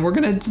power, and then we're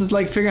gonna just,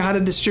 like, figure out how to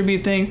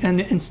distribute things,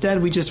 and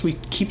instead we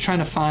keep trying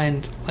to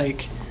find,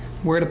 like,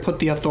 where to put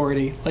the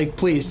authority. Like,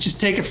 please,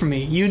 just take it from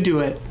me. You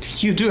do it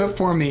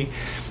for me.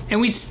 And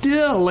we're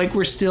still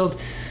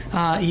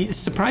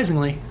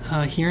surprisingly,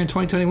 here in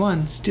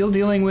 2021, still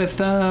dealing with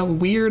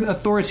weird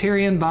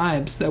authoritarian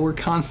vibes that we're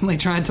constantly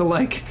trying to,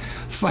 like,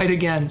 fight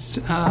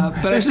against.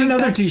 But there's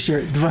another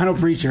T-shirt, The Vinyl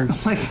Preacher,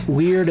 like,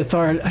 weird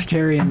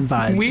authoritarian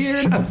vibes.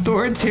 Weird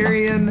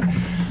authoritarian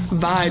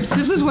vibes.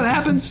 This is what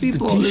happens,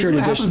 people. This is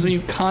what happens when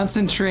you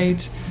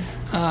concentrate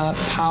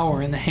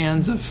power in the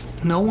hands of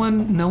no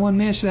one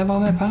man should have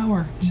all that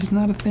power. It's just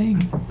not a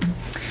thing.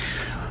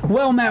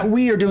 Well, Matt,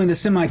 we are doing the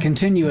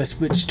semi-continuous,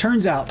 which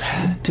turns out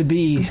to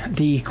be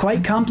the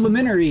quite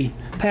complimentary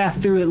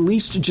path through at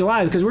least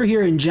July, because we're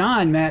here in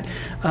John, Matt,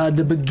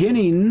 the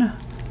beginning.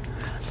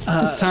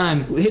 It's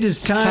time. It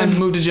is time. Time to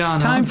move to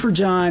John. Time for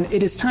John.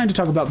 It is time to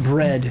talk about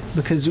bread,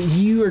 because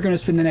you are going to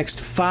spend the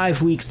next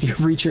 5 weeks, dear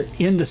preacher,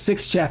 in the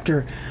 6th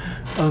chapter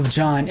of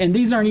John, and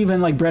these aren't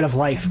even like bread of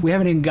life. We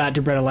haven't even got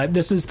to bread of life.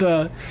 This is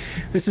the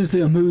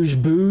amuse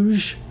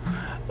bouche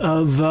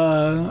of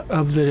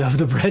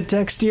the bread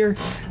text here.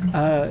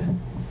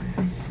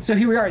 So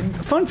here we are.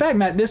 Fun fact,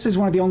 Matt, this is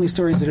one of the only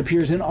stories that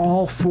appears in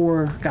all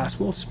 4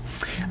 Gospels.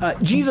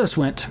 Jesus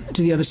went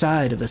to the other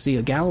side of the Sea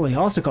of Galilee,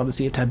 also called the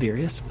Sea of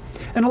Tiberias,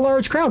 and a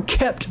large crowd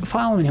kept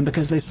following him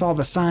because they saw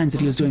the signs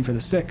that he was doing for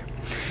the sick.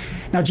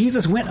 Now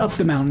Jesus went up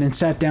the mountain and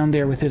sat down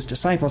there with his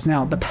disciples.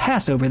 Now the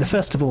Passover, the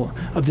festival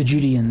of the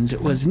Judeans,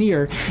 was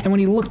near, and when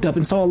he looked up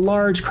and saw a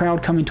large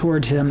crowd coming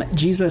toward him,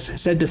 Jesus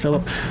said to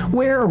Philip,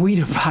 "Where are we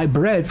to buy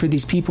bread for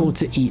these people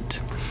to eat?"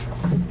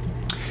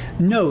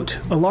 Note,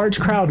 a large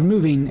crowd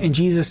moving, and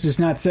Jesus does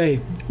not say,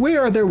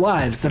 "Where are their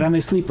wives, that I may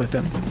sleep with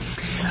them?"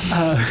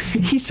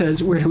 He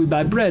says, "Where do we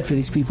buy bread for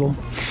these people?"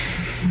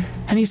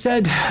 And he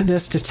said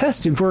this to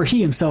test him, for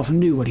he himself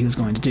knew what he was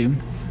going to do.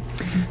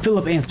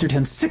 Philip answered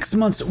him, 6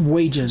 months'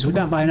 wages would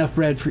not buy enough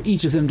bread for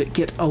each of them to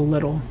get a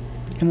little.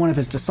 And one of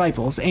his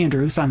disciples,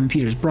 Andrew, Simon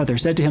Peter's brother,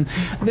 said to him,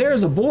 "There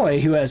is a boy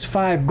who has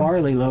 5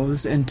 barley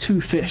loaves and 2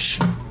 fish."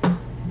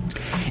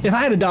 If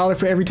I had $1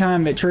 for every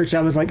time at church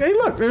I was like, "Hey,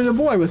 look, there's a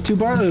boy with 2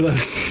 barley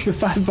loaves, with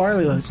 5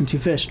 barley loaves and 2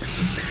 fish."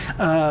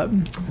 But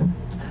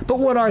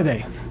what are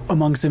they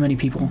among so many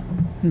people?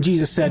 And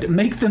Jesus said,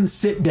 "Make them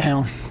sit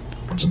down,"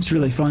 which is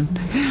really fun.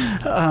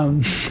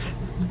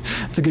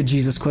 It's a good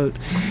Jesus quote.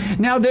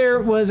 Now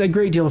there was a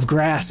great deal of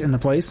grass in the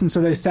place, and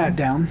so they sat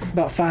down,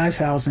 about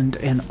 5,000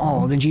 in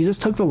all. Then Jesus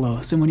took the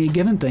loaves, and when he had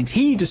given thanks,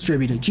 Jesus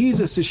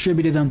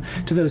distributed them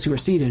to those who were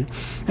seated,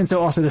 and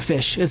so also the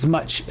fish, as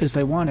much as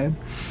they wanted.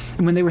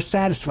 And when they were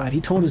satisfied,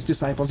 he told his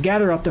disciples,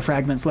 gather up the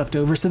fragments left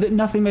over so that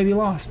nothing may be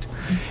lost.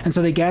 And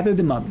so they gathered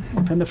them up,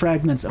 and from the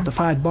fragments of the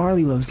 5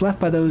 barley loaves left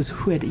by those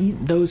who had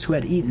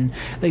eaten,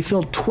 they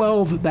filled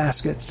 12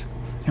 baskets.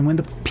 And when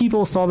the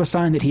people saw the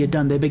sign that he had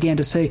done, they began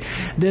to say,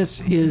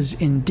 this is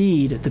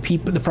indeed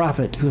the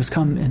prophet who has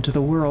come into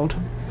the world.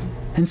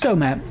 And so,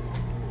 Matt,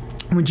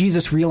 when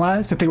Jesus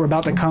realized that they were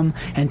about to come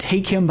and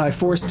take him by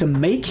force to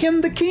make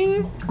him the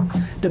king,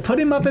 to put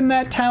him up in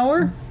that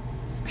tower,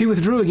 he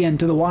withdrew again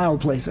to the wild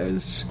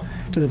places,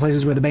 to the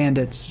places where the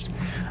bandits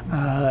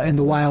and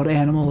the wild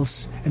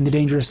animals and the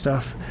dangerous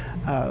stuff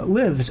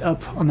lived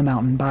up on the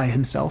mountain by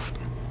himself.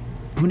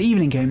 When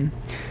evening came,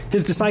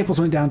 his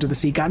disciples went down to the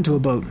sea, got into a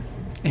boat,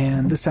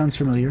 and this sounds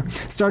familiar,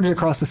 started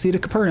across the sea to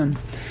Capernaum.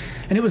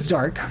 And it was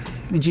dark,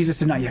 and Jesus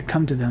did not yet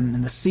come to them,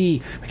 and the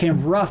sea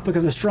became rough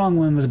because a strong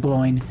wind was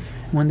blowing.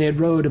 When they had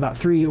rowed about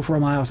 3 or 4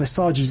 miles, they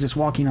saw Jesus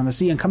walking on the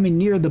sea and coming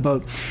near the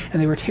boat,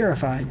 and they were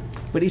terrified.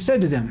 But he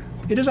said to them,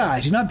 it is I,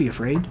 do not be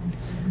afraid.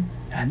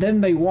 And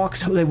then they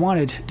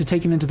wanted to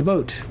take him into the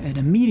boat, and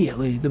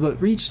immediately the boat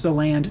reached the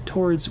land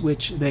towards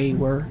which they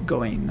were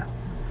going.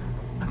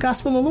 The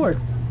Gospel of the Lord.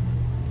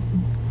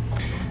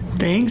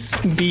 Thanks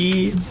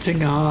be to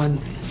God.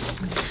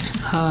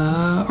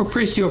 Or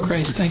praise to you, O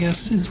Christ, I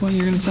guess, is what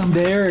you're going to tell me.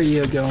 There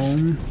you go.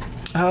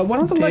 Why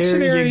don't the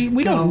lectionary...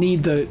 We don't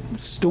need the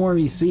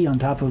stormy sea on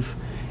top of...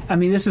 I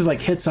mean, this is like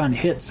hits on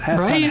hits,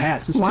 hats on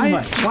hats. It's too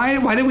much.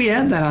 Why did we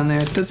add that on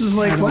there? This is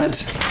like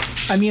what?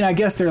 I mean, I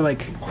guess they're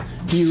like,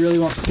 do you really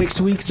want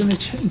 6 weeks in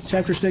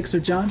chapter 6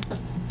 of John?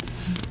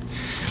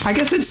 I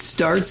guess it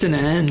starts and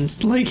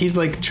ends. Like, he's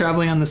like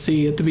traveling on the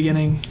sea at the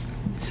beginning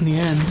and the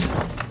end.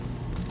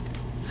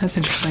 That's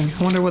interesting.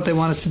 I wonder what they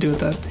want us to do with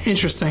that.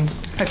 Interesting.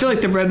 I feel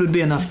like the bread would be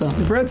enough, though.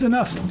 The bread's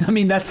enough. I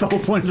mean, that's the whole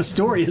point of the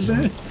story,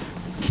 isn't it?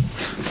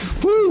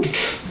 Woo!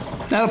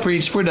 That'll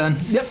preach. We're done.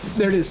 Yep,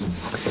 there it is.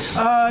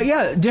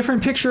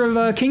 Different picture of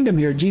a kingdom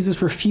here.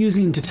 Jesus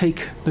refusing to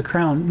take the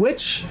crown,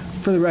 which,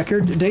 for the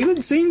record,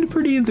 David seemed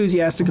pretty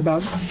enthusiastic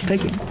about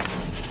taking.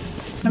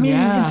 I mean,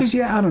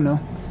 I don't know.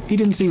 He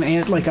didn't seem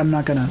like I'm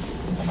not gonna...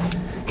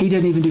 He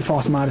didn't even do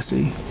false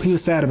modesty. He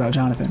was sad about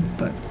Jonathan,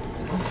 but...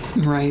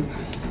 Right.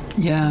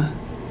 Yeah.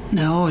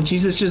 No,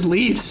 Jesus just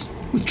leaves.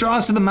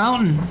 Withdraws to the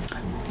mountain.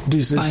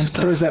 Deuces.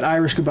 Throws that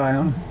Irish goodbye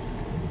on him.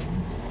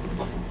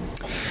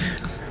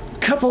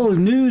 Couple of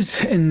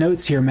news and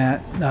notes here,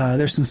 Matt.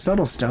 There's some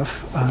subtle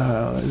stuff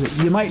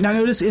that you might not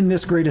notice in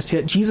this greatest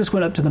hit. Jesus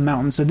went up to the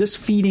mountain. So this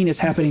feeding is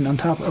happening on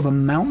top of a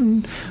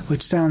mountain,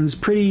 which sounds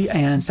pretty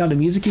and sounded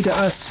musicy to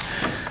us.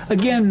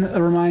 Again,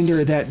 a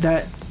reminder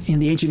that in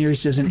the ancient Near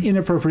East is an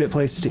inappropriate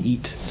place to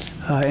eat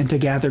and to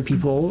gather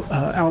people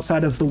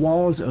outside of the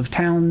walls of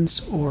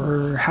towns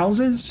or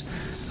houses.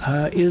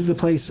 Is the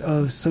place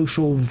of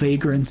social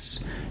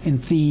vagrants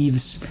and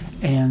thieves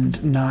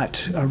and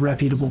not a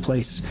reputable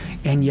place.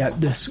 And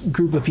yet this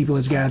group of people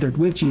has gathered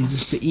with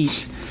Jesus to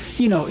eat.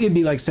 You know, it'd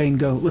be like saying,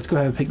 let's go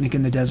have a picnic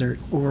in the desert,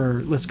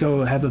 or let's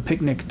go have a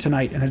picnic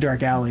tonight in a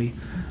dark alley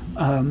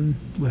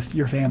with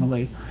your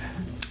family.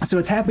 So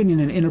it's happening in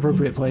an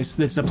inappropriate place.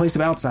 That's a place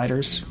of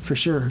outsiders, for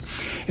sure.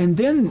 And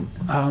then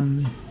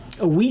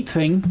a wheat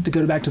thing, to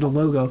go back to the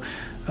logo,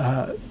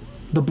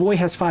 the boy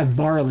has 5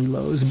 barley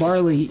loaves.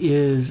 Barley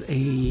is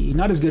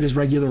not as good as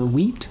regular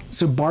wheat,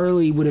 so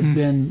barley would have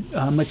been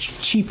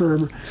much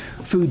cheaper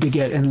food to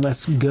get and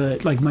less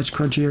good, like much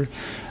crunchier.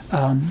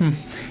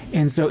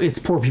 And so it's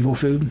poor people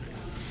food.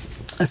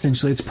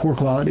 Essentially, it's poor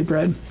quality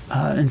bread.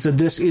 And so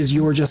this is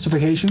your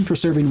justification for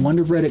serving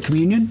Wonder Bread at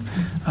communion.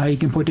 You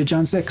can point to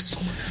John 6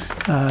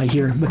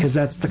 here, because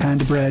that's the kind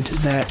of bread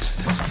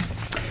that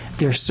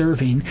they're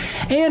serving.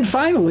 And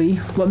finally,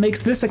 what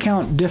makes this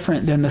account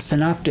different than the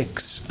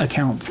synoptics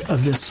account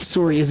of this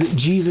story is that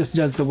Jesus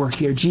does the work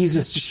here.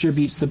 Jesus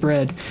distributes the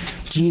bread.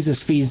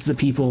 Jesus feeds the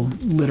people,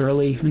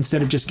 literally.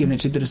 Instead of just giving it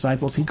to the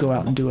disciples, he'd go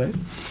out and do it.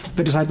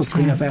 The disciples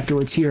clean up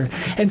afterwards here.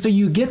 And so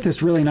you get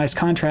this really nice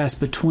contrast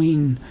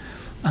between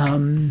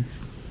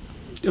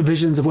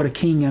visions of what a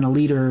king and a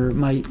leader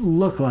might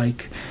look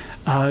like.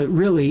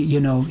 Really,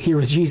 here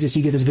with Jesus,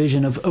 you get this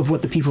vision of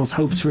what the people's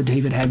hopes for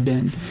David had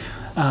been.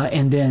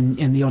 And then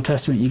in the Old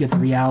Testament, you get the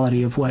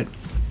reality of what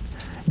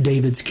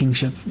David's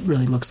kingship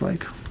really looks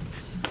like.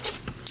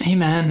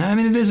 Amen. I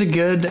mean, it is a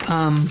good...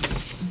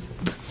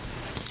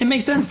 it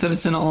makes sense that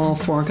it's in all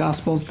 4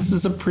 Gospels. This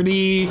is a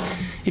pretty...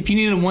 If you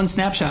needed one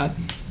snapshot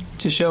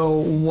to show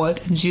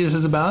what Jesus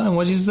is about and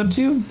what Jesus is up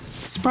to,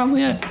 it's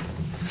probably it.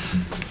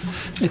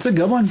 It's a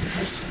good one.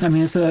 I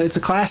mean, it's a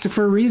classic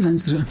for a reason.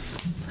 It's an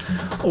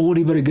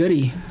oldie but a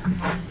goodie.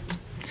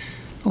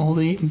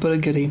 Oldie but a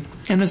goodie.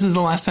 And this is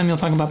the last time you'll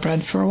talk about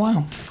bread for a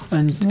while.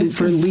 And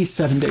for at least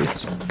 7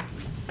 days.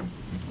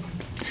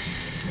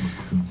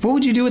 What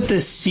would you do with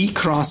the sea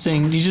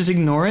crossing? Do you just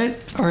ignore it?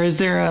 Or is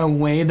there a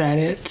way that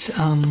it...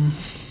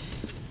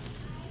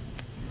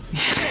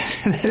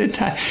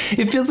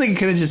 It feels like it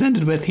could have just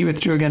ended with he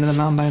withdrew again to the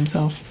mountain by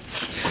himself.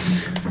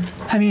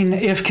 I mean,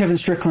 if Kevin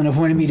Strickland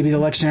appointed me to be the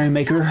lectionary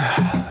maker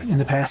in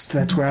the past,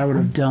 that's where I would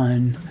have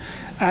done.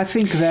 I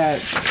think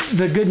that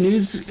the good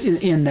news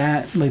in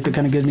that, like the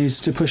kind of good news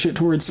to push it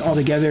towards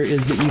altogether,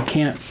 is that you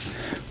can't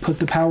put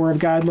the power of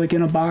God like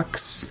in a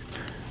box.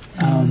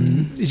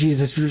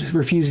 Jesus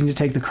refusing to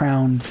take the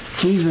crown.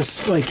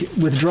 Jesus like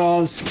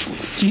withdraws.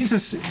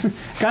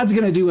 God's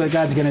going to do what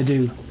God's going to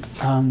do.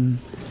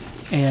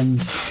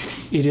 And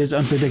it is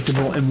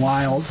unpredictable and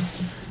wild.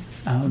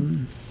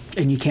 And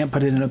you can't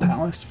put it in a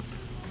palace.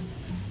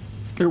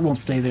 It won't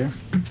stay there,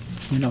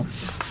 you know.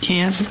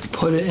 Can't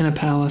put it in a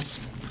palace.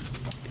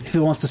 If it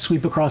wants to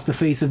sweep across the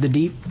face of the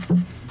deep,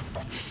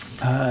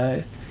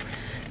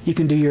 you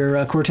can do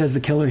your Cortez the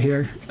Killer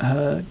here.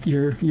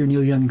 Your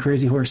Neil Young and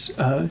Crazy Horse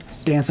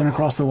dancing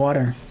across the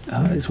water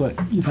is what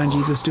you find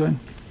Jesus doing.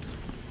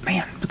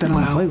 Man, put that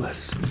on the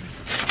playlist.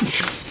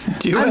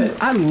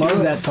 I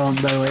love that song,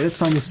 by the way. That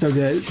song is so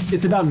good.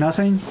 It's about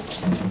nothing.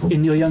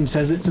 And Neil Young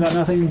says it's about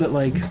nothing, but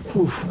like,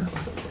 oof,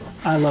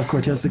 I love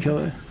Cortez the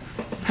Killer.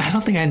 I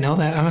don't think I know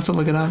that. I'm going to have to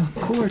look it up.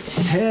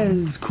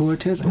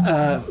 Cortez.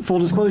 Full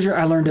disclosure,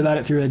 I learned about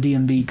it through a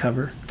DMB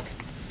cover.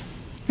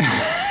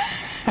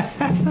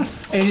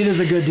 And it is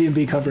a good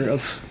DMB cover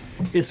of.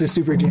 It's a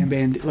super jam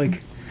band.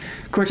 Like,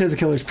 Cortez the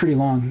Killer is pretty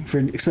long,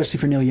 especially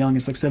for Neil Young.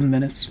 It's like 7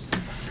 minutes.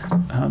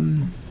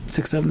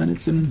 6-7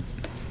 minutes. And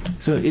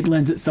so it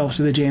lends itself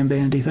to the jam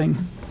bandy thing.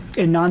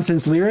 And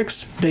nonsense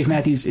lyrics, Dave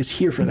Matthews is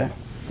here for that.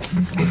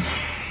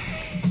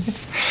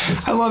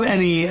 I love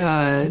any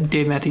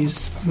Dave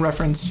Matthews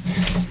reference.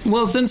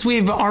 Well, since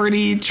we've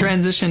already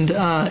transitioned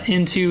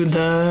into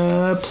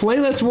the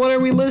playlist, what are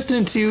we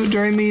listening to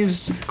during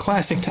these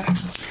classic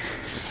texts?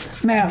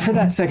 Matt, for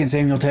that second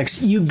Samuel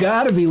text, you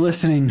got to be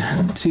listening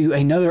to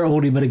another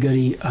oldie but a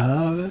goodie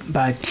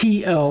by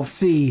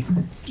TLC.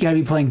 You got to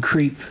be playing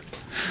Creep.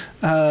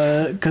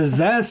 Because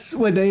that's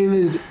what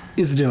David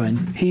is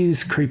doing.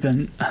 He's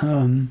creeping.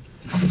 And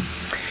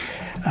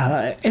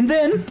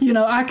then, you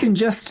know, I can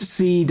just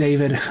see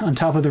David on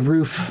top of the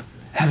roof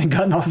having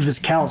gotten off of his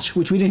couch,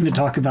 which we didn't even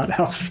talk about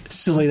how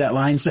silly that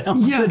line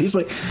sounds. Yeah. He's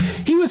like,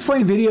 he was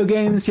playing video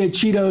games, he had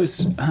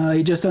Cheetos,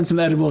 he'd just done some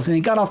edibles, and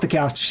he got off the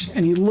couch,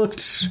 and he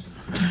looked,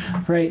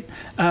 right?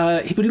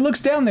 But he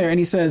looks down there, and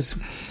he says,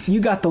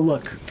 "You got the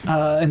look."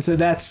 And so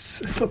that's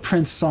the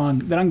Prince song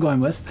that I'm going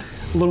with.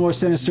 A little more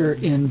sinister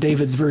in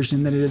David's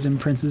version than it is in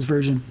Prince's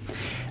version.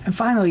 And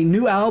finally,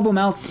 new album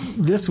out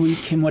this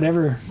week in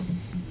whatever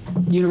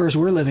universe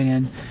we're living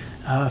in,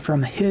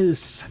 from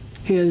his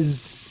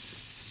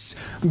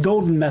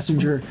Golden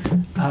Messenger.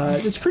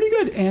 It's pretty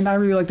good, and I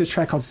really like this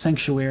track called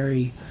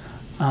Sanctuary,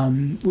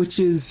 which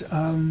is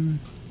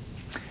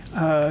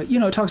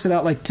it talks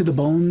about like to the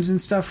bones and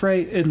stuff,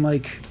 right? And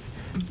like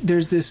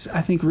there's this,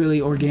 I think,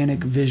 really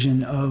organic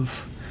vision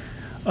of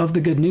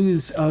the good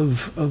news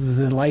of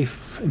the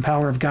life and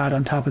power of God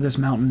on top of this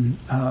mountain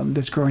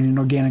that's growing in an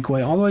organic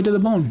way all the way to the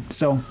bone.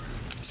 So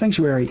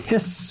Sanctuary,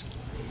 Hiss,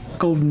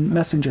 Golden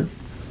Messenger,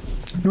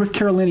 North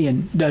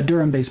Carolinian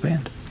Durham-based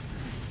band.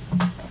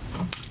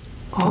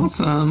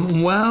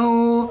 Awesome.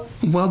 Well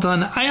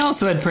done. I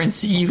also had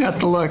Prince. You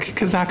got the look,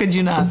 because how could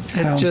you not?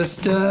 Great.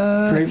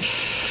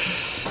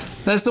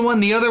 That's the one.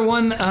 The other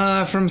one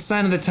from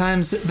Sign of the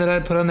Times that I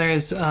put on there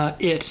is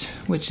It,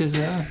 which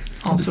is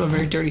also a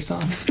very dirty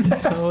song.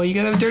 So you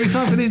got to have a dirty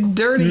song for these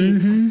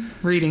dirty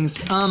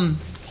readings. And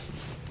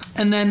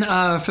then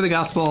for the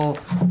gospel,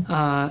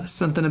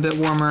 something a bit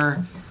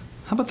warmer.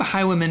 How about the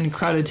Highwayman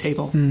Crowded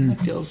Table?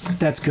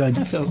 That's good.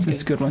 That feels good.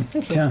 That's a good one.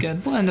 That feels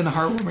good. We'll end in a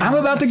heartwarming. I'm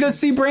about to go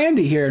see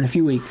Brandy here in a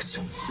few weeks,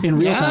 in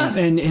real time,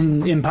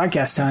 in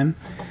podcast time.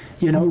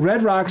 You know,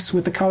 Red Rocks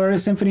with the Colorado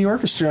Symphony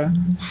Orchestra.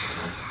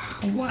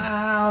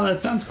 Wow, that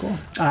sounds cool.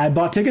 I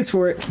bought tickets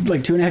for it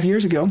like 2.5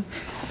 years ago.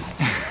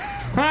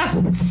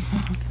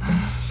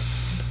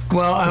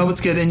 Well, I hope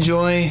it's good.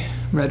 Enjoy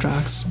Red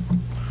Rocks.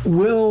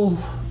 Will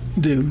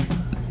do.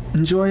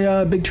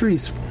 Enjoy Big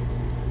Trees.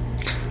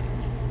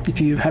 If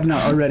you have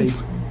not already.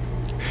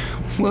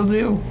 Will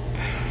do.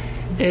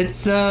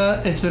 It's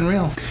been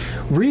real.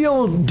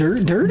 Real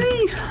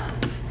dirty?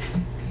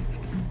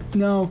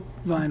 No,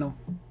 vinyl.